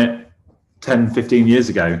should have done it 10, 15 years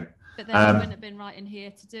ago. But then you wouldn't have been right in here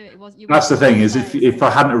to do it. That's the thing is if I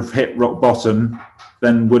hadn't have hit rock bottom,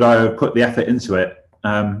 then would I have put the effort into it?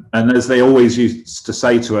 And as they always used to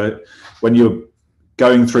say to her when you're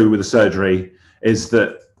going through with the surgery, is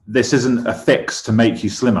that this isn't a fix to make you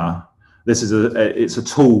slimmer. This is it's a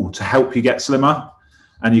tool to help you get slimmer.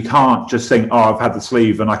 And you can't just think, oh, I've had the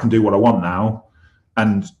sleeve and I can do what I want now,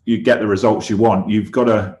 and you get the results you want. You've got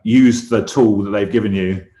to use the tool that they've given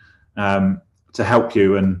you to help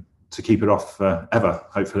you and to keep it off forever,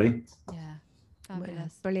 hopefully. Yeah,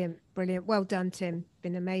 fabulous. Brilliant. Well done, Tim.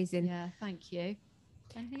 Been amazing. Yeah, thank you.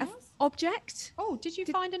 Anything A else? object? Oh, did you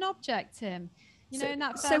find an object, Tim? You know, in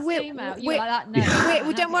that so first we're- email, you we're- were like that. No,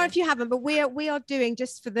 We don't worry if you haven't, but we are doing,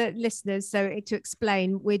 just for the listeners, so to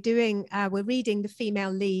explain, we're reading the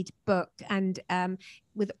female lead book, and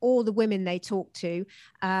with all the women they talk to,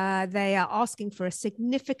 they are asking for a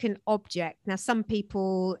significant object. Now, some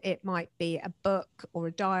people, it might be a book or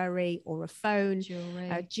a diary or a phone,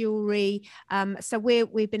 jewelry. So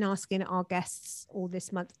we've been asking our guests all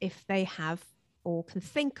this month if they have or can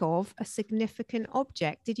think of a significant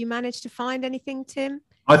object. Did you manage to find anything, Tim?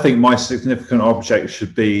 I think my significant object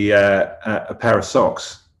should be a pair of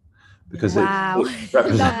socks, because wow. Love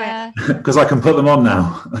it. Because I can put them on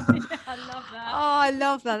now. Yeah, I love that. Oh, I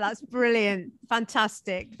love that. That's brilliant.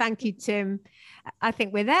 Fantastic. Thank you, Tim. I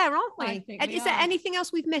think we're there, aren't we? And is there anything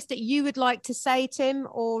else we've missed that you would like to say, Tim?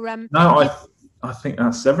 Or no, I think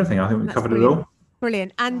that's everything. I think we covered it all.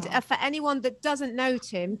 Brilliant. And for anyone that doesn't know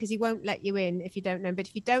Tim, because he won't let you in if you don't know, but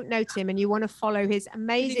if you don't know Tim and you want to follow his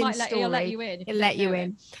amazing story, he'll let you in. He'll let you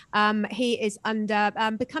in. He is under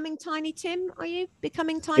Becoming Tiny Tim. Are you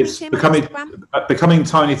Becoming Tiny Tim? Becoming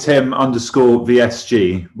Tiny Tim _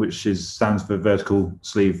 VSG, which stands for Vertical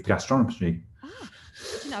Sleeve Gastronomy.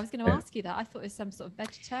 I was going to ask you that. I thought it was some sort of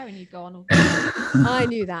vegetarian you'd go on. I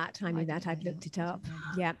knew that. I'd looked it up.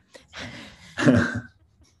 Yeah.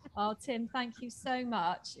 Oh, Tim, thank you so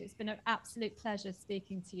much. It's been an absolute pleasure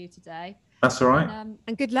speaking to you today. That's all right.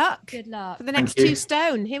 And good luck. Good luck. For the next 2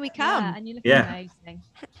 stone. Here we come. Yeah, and you look amazing.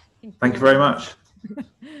 Thank you very much.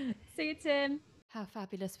 See you, Tim. How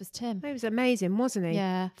fabulous was Tim? It was amazing, wasn't he?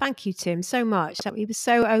 Yeah. Thank you, Tim, so much. He was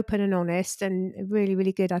so open and honest and really,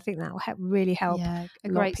 really good. I think that will really help. Yeah, a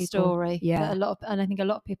great story. Yeah. And I think a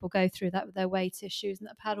lot of people go through that with their weight issues and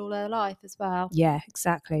that have had all their life as well. Yeah,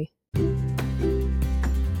 exactly.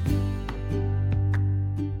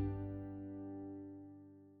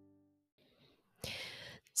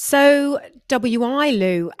 So WI,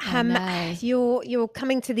 Lou, you're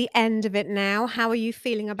coming to the end of it now. How are you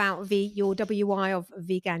feeling about your WI of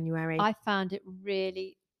Veganuary? I found it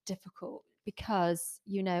really difficult because,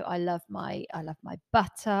 you know, I love my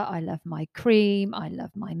butter, I love my cream, I love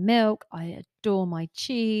my milk, I adore my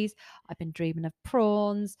cheese. I've been dreaming of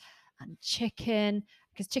prawns and chicken,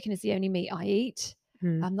 because chicken is the only meat I eat.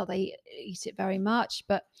 Not that I eat it very much,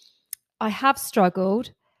 but I have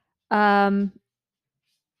struggled.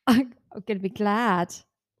 I'm going to be glad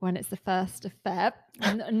when it's the 1st of Feb,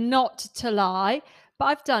 not to lie, but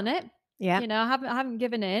I've done it. Yeah. You know, I haven't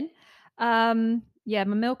given in. My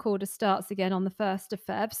milk order starts again on the 1st of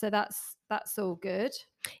Feb. So that's all good.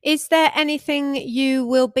 Is there anything you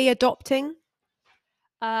will be adopting?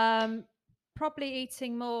 Probably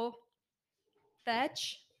eating more veg.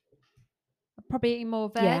 Probably eating more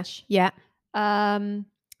veg. Yeah.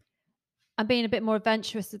 I'm being a bit more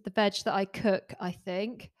adventurous with the veg that I cook, I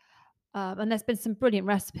think. And there's been some brilliant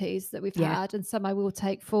recipes that we've had, and some I will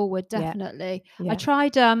take forward, definitely. Yeah. I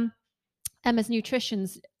tried Emma's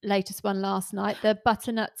Nutrition's latest one last night, the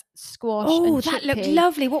butternut squash. Oh, that looked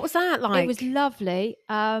lovely. What was that like? It was lovely.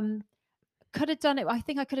 Could have done it. I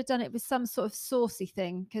think I could have done it with some sort of saucy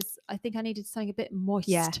thing, because I think I needed something a bit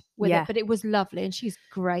moist with it. But it was lovely, and she's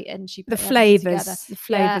great. And she put the flavors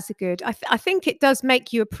are good. I think it does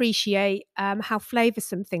make you appreciate how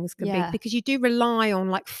flavoursome things can be, because you do rely on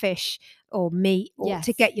like fish or meat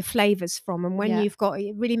to get your flavours from, and when you've got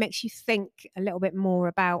it really makes you think a little bit more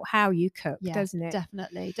about how you cook, doesn't it?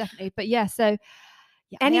 Definitely. But so.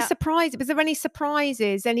 Yeah, any surprise? Was there any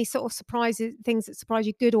surprises? Any sort of surprises? Things that surprise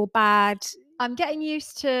you, good or bad? I'm getting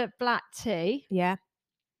used to black tea. Yeah,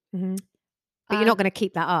 but you're not going to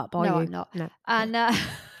keep that up, are you? No, I'm not. No. And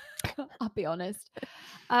I'll be honest.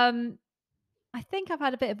 I think I've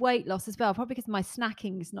had a bit of weight loss as well, probably because my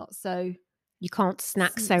snacking is not so. You can't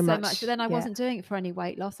snack so much. But then I wasn't doing it for any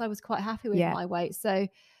weight loss. I was quite happy with my weight, so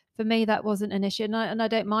for me that wasn't an issue, and I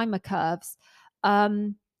don't mind my curves,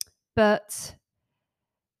 but.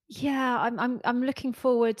 Yeah, I'm looking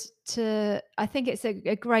forward to. I think it's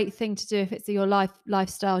a great thing to do if it's your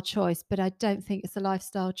lifestyle choice, but I don't think it's a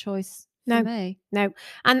lifestyle choice for me. No,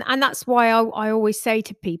 and that's why I always say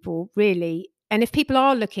to people, really, and if people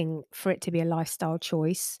are looking for it to be a lifestyle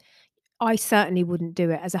choice, I certainly wouldn't do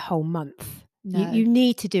it as a whole month. No. You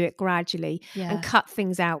need to do it gradually and cut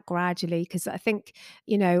things out gradually, because I think,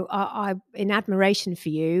 you know, I in admiration for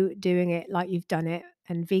you doing it like you've done it.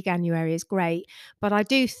 And Veganuary is great, but I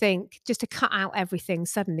do think just to cut out everything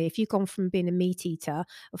suddenly, if you've gone from being a meat eater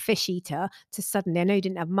or fish eater to suddenly, I know you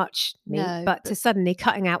didn't have much meat, but to suddenly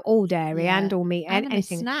cutting out all dairy and all meat and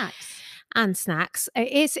anything, snacks,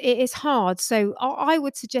 it is hard. So I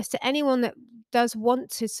would suggest to anyone that does want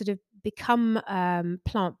to sort of become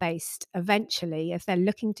plant-based eventually, if they're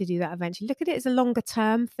looking to do that eventually, look at it as a longer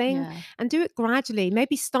term thing Yeah. and do it gradually.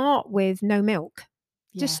 Maybe start with no milk.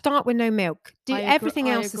 Just Yeah. start with no milk. Do everything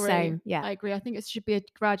I else the agree. same. Yeah. I agree. I think it should be a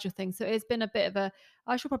gradual thing. So it's been a bit of a.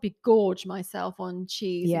 I should probably gorge myself on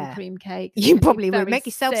cheese Yeah. and cream cakes. You and be probably would very make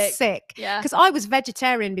yourself sick. Yeah. Because I was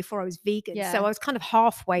vegetarian before I was vegan. Yeah. So I was kind of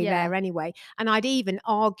halfway Yeah. there anyway. And I'd even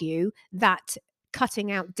argue that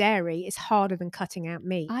cutting out dairy is harder than cutting out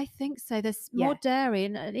meat. I think so. There's Yeah. more dairy,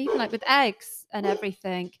 and even like with eggs and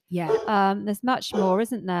everything. Yeah. There's much more,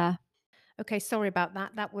 isn't there? Okay, sorry about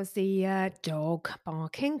that. That was the dog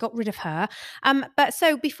barking. Got rid of her. But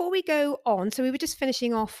so before we go on, so we were just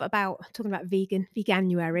finishing off about talking about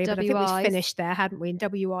veganuary, but I think WIs. we've finished there, hadn't we? In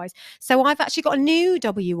WIs. So I've actually got a new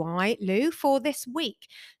WI, Lou, for this week.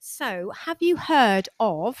 So have you heard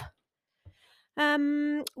of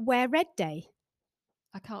Wear Red Day?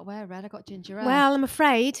 I can't wear red. I got ginger ale. Well, I'm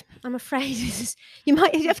afraid you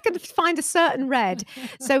might have to find a certain red.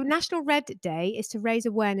 So National Red Day is to raise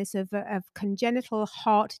awareness of congenital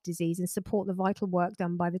heart disease and support the vital work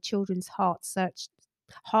done by the Children's Heart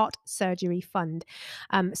Surgery Fund.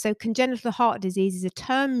 So congenital heart disease is a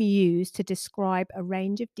term used to describe a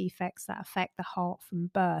range of defects that affect the heart from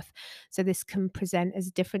birth. So this can present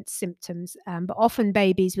as different symptoms, but often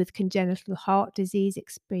babies with congenital heart disease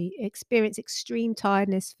experience extreme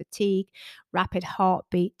tiredness, fatigue, rapid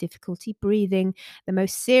heartbeat, difficulty breathing. The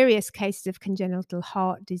most serious cases of congenital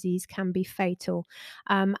heart disease can be fatal.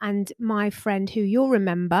 And my friend, who you'll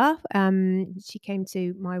remember, she came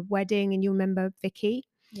to my wedding, and you'll remember Vicky.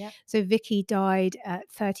 Yeah. So Vicky died at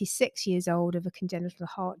 36 years old of a congenital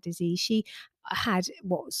heart disease. She had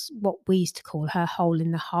what we used to call her hole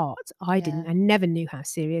in the heart. I never knew how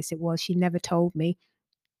serious it was. She never told me.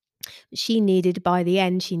 By the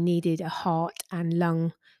end, she needed a heart and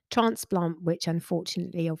lung transplant, which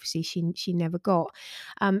unfortunately, obviously, she never got.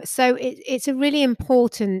 So it's a really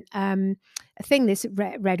important thing, this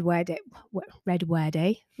Red Wear Day.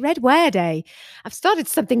 I've started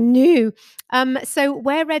something new. So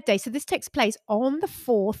Wear Red Day. So this takes place on the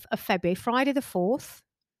 4th of February, Friday the 4th.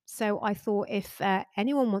 So I thought, if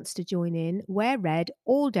anyone wants to join in, wear red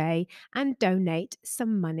all day and donate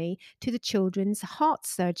some money to the Children's Heart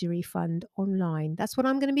Surgery Fund online. That's what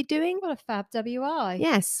I'm going to be doing. What a fab WI.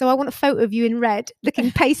 Yes. So I want a photo of you in red,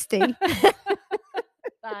 looking pasty.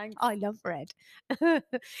 Thanks. I love red.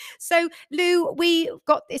 So Lou,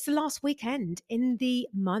 it's the last weekend in the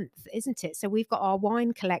month, isn't it? So we've got our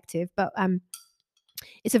wine collective, but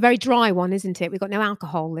it's a very dry one, isn't it? We've got no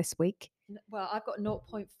alcohol this week. Well, I've got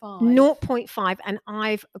 0.5. 0.5, and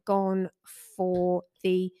I've gone for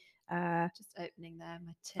the just opening there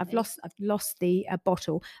my tin. I've lost the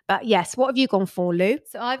bottle, but yes, what have you gone for, Lou?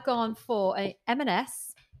 So I've gone for a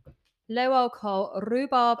M&S low alcohol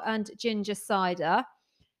rhubarb and ginger cider,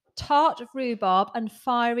 tart rhubarb and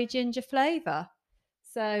fiery ginger flavour.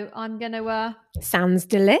 So I'm going to sounds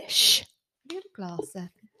delish. Have you got a glass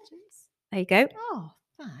there? There you go. Oh,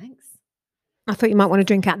 thanks. I thought you might want to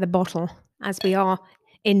drink out the bottle, as we are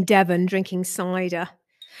in Devon drinking cider.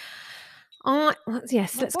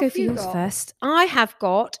 Let's go for yours first. I have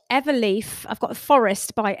got Everleaf. I've got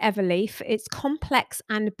Forest by Everleaf. It's complex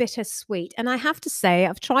and bittersweet. And I have to say,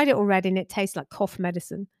 I've tried it already and it tastes like cough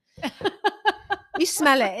medicine. You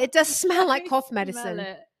smell it. It does smell like cough medicine.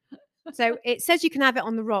 So it says you can have it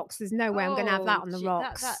on the rocks. There's no way I'm going to have that on the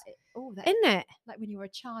rocks. Isn't it? Like when you were a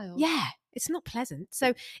child. Yeah. It's not pleasant.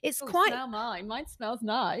 So it's quite. Smell mine. Mine smells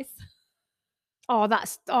nice. Oh,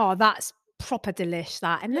 that's proper delish,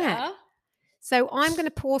 that, isn't it? So I'm going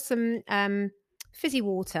to pour some fizzy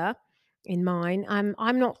water in mine.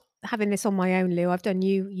 I'm not having this on my own, Lou. I've done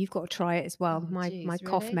you've got to try it as well. My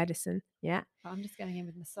cough medicine. Yeah. I'm just going in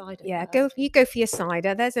with my cider. Yeah, you go for your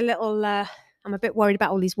cider. There's a little I'm a bit worried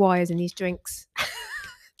about all these wires and these drinks.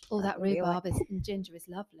 Oh, that rhubarb and ginger is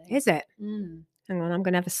lovely. Is it? Mm. Hang on, I'm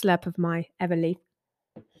going to have a slurp of my Everleaf.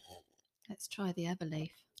 Let's try the Everleaf.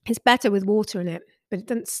 It's better with water in it, but it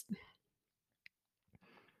doesn't.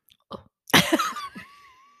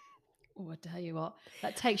 Oh, I tell you what,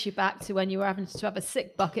 that takes you back to when you were having to have a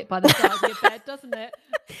sick bucket by the side of your bed, doesn't it?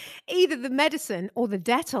 Either the medicine or the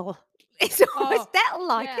Dettol. It's almost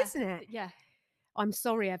Dettol-like, isn't it? Yeah. I'm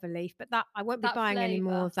sorry, Everleaf, but I won't be buying any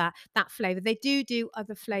more of that flavour. They do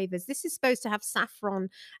other flavours. This is supposed to have saffron,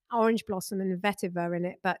 orange blossom and vetiver in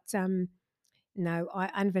it, but no,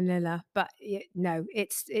 and vanilla. But no,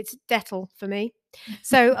 it's Dettol for me.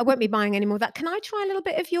 So I won't be buying any more of that. Can I try a little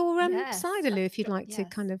bit of your cider, Lou, if you'd like to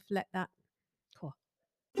kind of let that? Cool.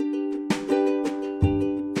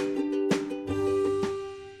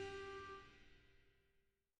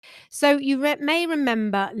 So you may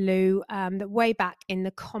remember, Lou, that way back in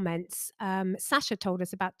the comments, Sasha told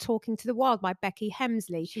us about Talking to the Wild by Becky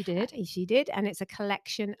Hemsley. She did. She did, and it's a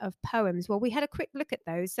collection of poems. Well, we had a quick look at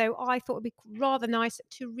those, so I thought it'd be rather nice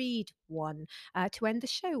to read one to end the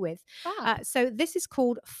show with. So this is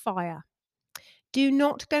called Fire. Do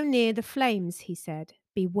not go near the flames, he said.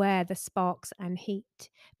 Beware the sparks and heat.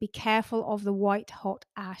 Be careful of the white-hot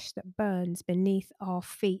ash that burns beneath our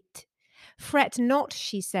feet. Fret not,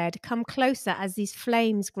 she said. Come closer as these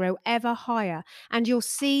flames grow ever higher, and you'll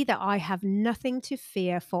see that I have nothing to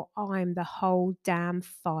fear, for I'm the whole damn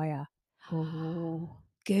fire. Oh,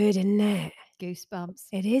 good, isn't it? Goosebumps.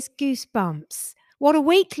 It is goosebumps. What a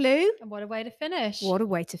week, Lou. And what a way to finish. What a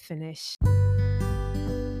way to finish.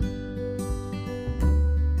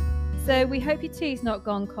 So we hope your tea's not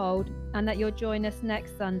gone cold and that you'll join us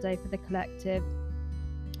next Sunday for The Collective.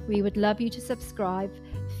 We would love you to subscribe,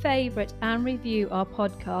 favourite and review our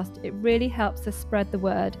podcast. It really helps us spread the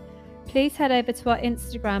word. Please head over to our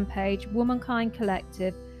Instagram page, Womankind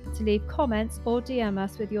Collective, to leave comments or DM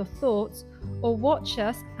us with your thoughts, or watch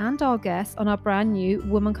us and our guests on our brand new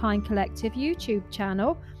Womankind Collective YouTube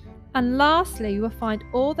channel. And lastly, you will find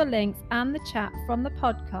all the links and the chat from the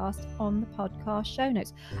podcast on the podcast show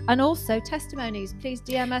notes. And also testimonies. Please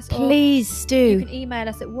DM us. Please do. You can email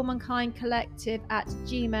us at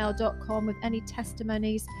womankindcollective@gmail.com with any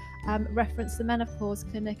testimonies. Reference the Menopause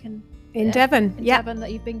Clinic in Devon. Devon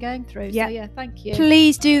that you've been going through. Yep. So yeah, thank you.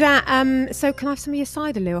 Please do that. So can I have some of your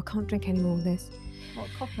cider, Lou? I can't drink any more of this. What,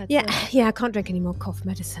 cough medicine? Yeah, I can't drink any more cough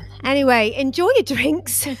medicine. Anyway, enjoy your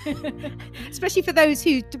drinks, especially for those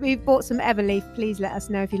who've bought some Everleaf. Please let us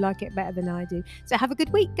know if you like it better than I do. So have a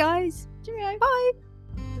good week, guys. Cheerio. Bye.